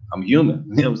mistake. I'm human.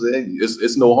 You know what I'm saying?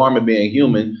 It's no harm in being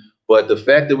human. But the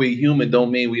fact that we're human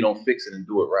don't mean we don't fix it and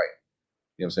do it right.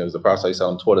 You know what I'm saying? It's the Prophet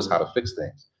ﷺ taught us how to fix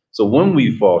things. So when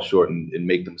we fall short and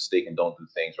make the mistake and don't do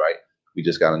things right, we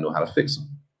just got to know how to fix them.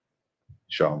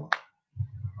 Inshallah.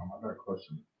 I got a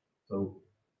question. So,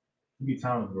 there be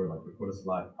times where, like, before the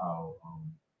salat, I'll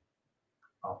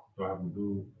do I have to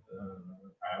do,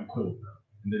 I'm cool.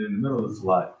 And then in the middle of the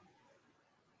salat,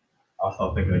 I'll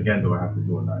start thinking again, do I have to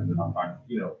do it now? And then I'm like,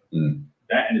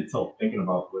 that in itself, thinking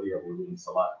about whether we're doing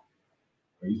salat.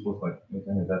 Are you supposed to, like,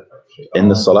 is that in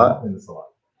the salat? In the salat.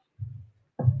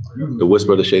 The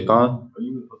whisper of the shaitan? Are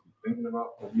you supposed to be thinking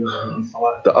about the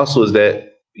salat? The asl is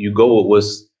that you go with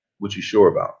what you're sure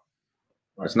about.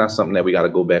 Right. It's not something that we got to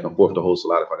go back and forth the whole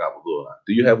salat if I got wudu or not.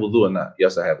 Do you have wudu or not?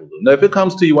 Yes, I have wudu. Now, if it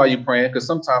comes to you while you're praying, because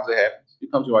sometimes it happens, it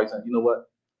comes to you while you're saying, you know what?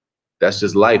 That's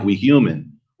just life. We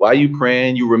human. While you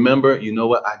praying, you remember, you know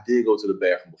what? I did go to the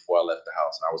bathroom before I left the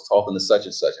house, and I was talking to such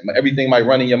and such. And everything might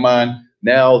run in your mind.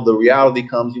 Now the reality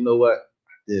comes, you know what?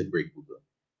 I did break wudu.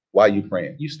 While you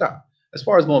praying, you stop. As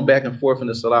far as going back and forth in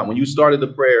the salat, when you started the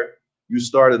prayer, you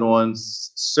started on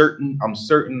certain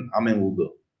I'm in wudu.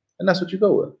 And that's what you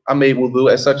go with. I made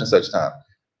wudu at such and such time.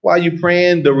 While you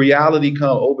praying, the reality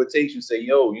overtakes you, say,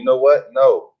 yo, you know what?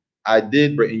 No, I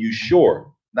did break. And you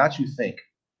sure, not you think.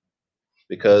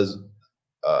 Because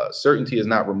certainty is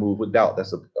not removed with doubt.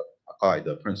 That's a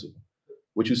qaida principle.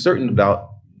 What you're certain about,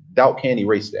 doubt can't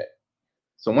erase that.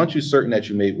 So once you're certain that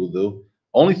you made wudu,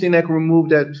 only thing that can remove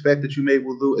that fact that you made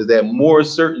wudu is that more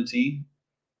certainty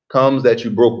comes that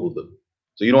you broke wudu.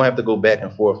 So you don't have to go back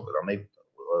and forth with it.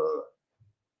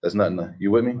 That's nothing. You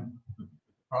with me? The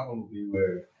problem would be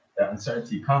where that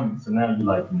uncertainty comes, so now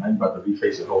you're about to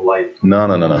retrace your whole life. No.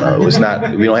 It's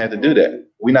not. We don't have to do that.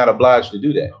 We're not obliged to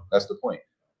do that. That's the point.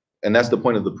 And that's the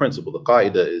point of the principle. The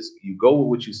qaida is you go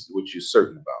with what you're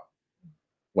certain about.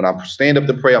 When I stand up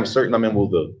to pray, I'm certain I'm in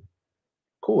wudu.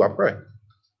 Cool, I pray.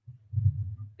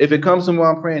 If it comes to me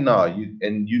while I'm praying, no,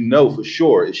 you know for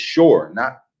sure, it's sure,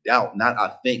 not doubt, not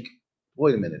I think.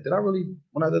 Wait a minute, did I really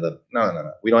when I did that?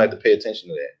 No. We don't have to pay attention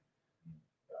to that.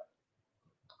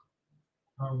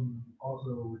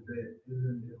 Also with that,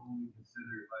 isn't it only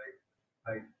considered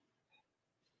like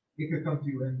it could come to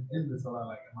you in the salah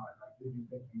like if you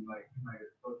think you might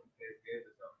have supposed to say it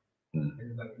or something. And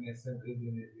it's like in that sense,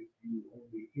 isn't it if you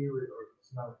only hear it or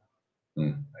smell it?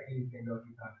 Like anything else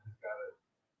you kind of just gotta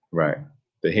right.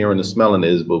 The hearing, the smelling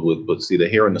is, but see, the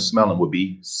hearing, the smelling would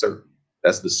be certain.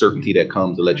 That's the certainty that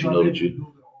comes to let you know that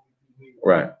you.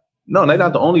 Right. No, they're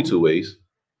not the only two ways,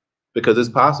 because it's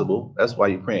possible. That's why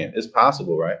you're praying. It's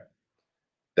possible, right?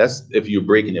 That's if you're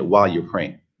breaking it while you're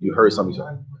praying. You heard something say.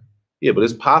 Yeah, but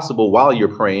it's possible while you're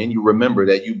praying, you remember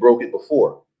that you broke it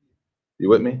before. You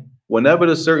with me? Whenever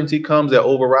the certainty comes that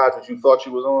overrides what you thought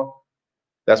you was on,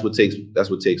 that's what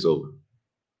takes over.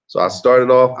 So I started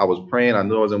off, I was praying, I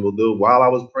knew I was in wudu. While I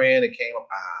was praying, it came up,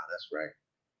 that's right.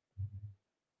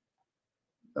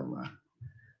 Never mind.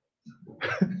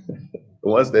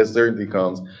 Once that certainty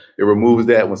comes, it removes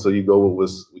that one, so you go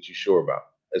with what you're sure about.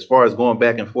 As far as going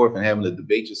back and forth and having to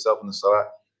debate yourself in the salat,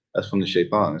 that's from the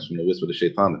shaitan. That's from the whisper of the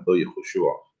shaitan to throw your khushu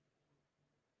off.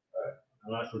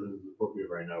 I'm not sure this is appropriate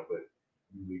right now, but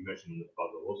we mentioned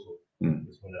about the also.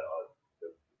 It's when the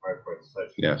private part is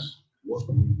touched. Yes. What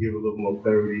can you give a little more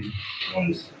clarity on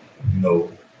this?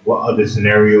 What other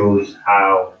scenarios?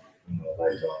 How?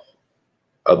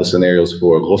 Other scenarios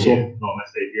for ghusl? Yeah, no,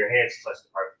 let's say if your hands touch the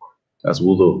private part. That's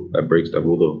wudu. That breaks that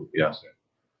wudu. Yes.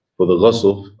 For the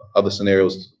ghusl, other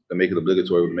scenarios that make it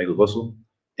obligatory would make a ghusl.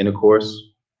 Intercourse,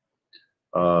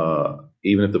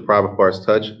 even if the private parts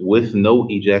touch with no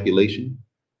ejaculation.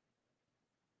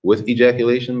 With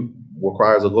ejaculation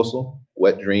requires a ghusl.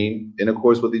 Wet dream,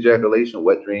 intercourse with ejaculation,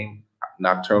 wet dream,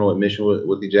 nocturnal emission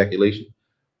with ejaculation.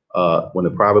 When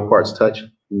the private parts touch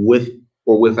with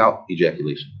or without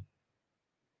ejaculation.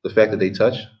 The fact that they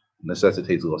touch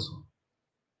necessitates ghusl.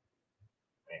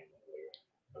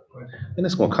 And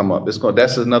it's gonna come up.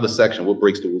 That's another section. What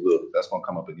breaks the wudu? That's gonna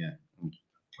come up again.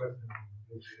 I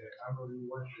really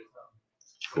wondered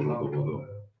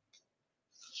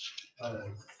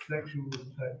something. Sexual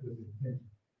type of intention,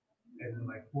 as in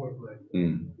like foreplay.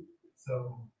 So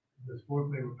does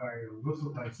foreplay require a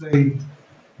ghusl? Like say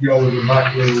y'all was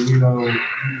about to, you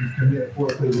commit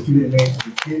foreplay, but you didn't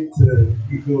actually get to,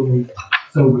 you feel me?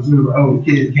 So but you were, the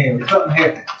kids came, something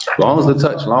happened. As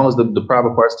long as the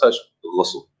private parts touch, the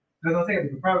ghusl. That's what I'm saying.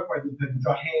 The private part, your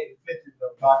hand intentions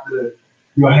about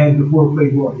your hands before play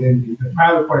going, and the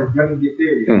private part is gonna get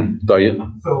there.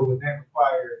 So would that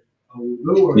require a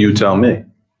lower? You tell me.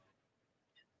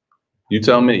 You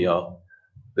tell me, y'all.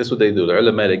 This is what they do. The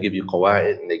ulama, they give you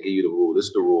qawaid and they give you the rule. This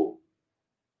is the rule.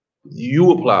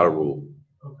 You apply the rule.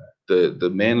 Okay. The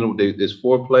man, there's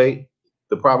foreplay.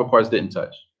 The private parts didn't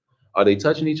touch. Are they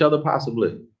touching each other?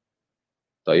 Possibly.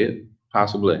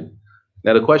 Possibly.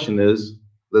 Now the question is,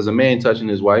 does a man touching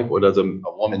his wife or does a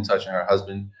woman touching her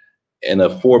husband in a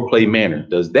foreplay manner?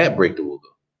 Does that break the wudu?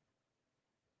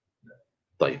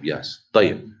 Yes.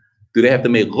 Do they have to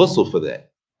make ghusl for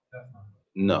that?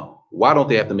 No. Why don't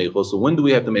they have to make ghusl? When do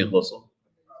we have to make ghusl?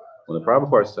 When the private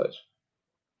parts touch.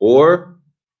 Or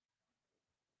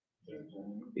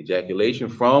ejaculation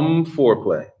from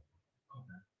foreplay.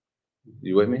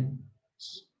 You with me?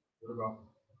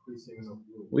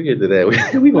 We get to that.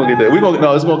 We gonna get there.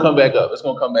 No, it's gonna come back up. It's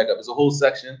gonna come back up. It's a whole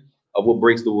section of what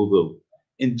breaks the wudu.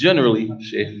 And generally,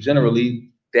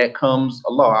 that comes,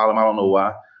 Allah Alam, I don't know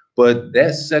why, but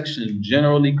that section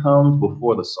generally comes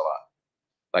before the salat.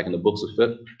 like in the books of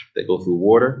fiqh, they go through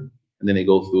water, and then they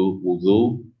go through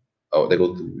wudu. Oh, they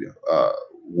go through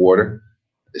water,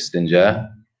 istinja,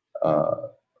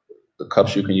 the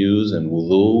cups you can use, and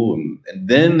wudu, and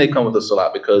then they come with the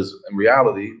salat, because in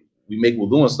reality, we make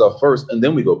wudu and stuff first, and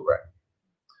then we go pray.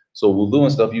 So wudu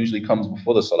and stuff usually comes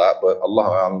before the salat, but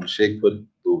Allah, the Shaykh put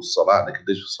the salat, the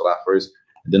condition of salat first,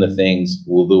 and then the things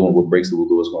wudu and what breaks the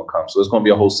wudu is going to come. So it's going to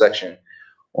be a whole section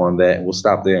on that, and we'll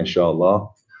stop there, inshallah.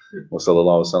 Wa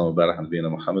sallallahu wa sallam wa baraka ala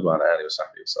nabiyyina Muhammad wa ala alihi wa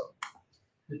sahbihi wa sallam.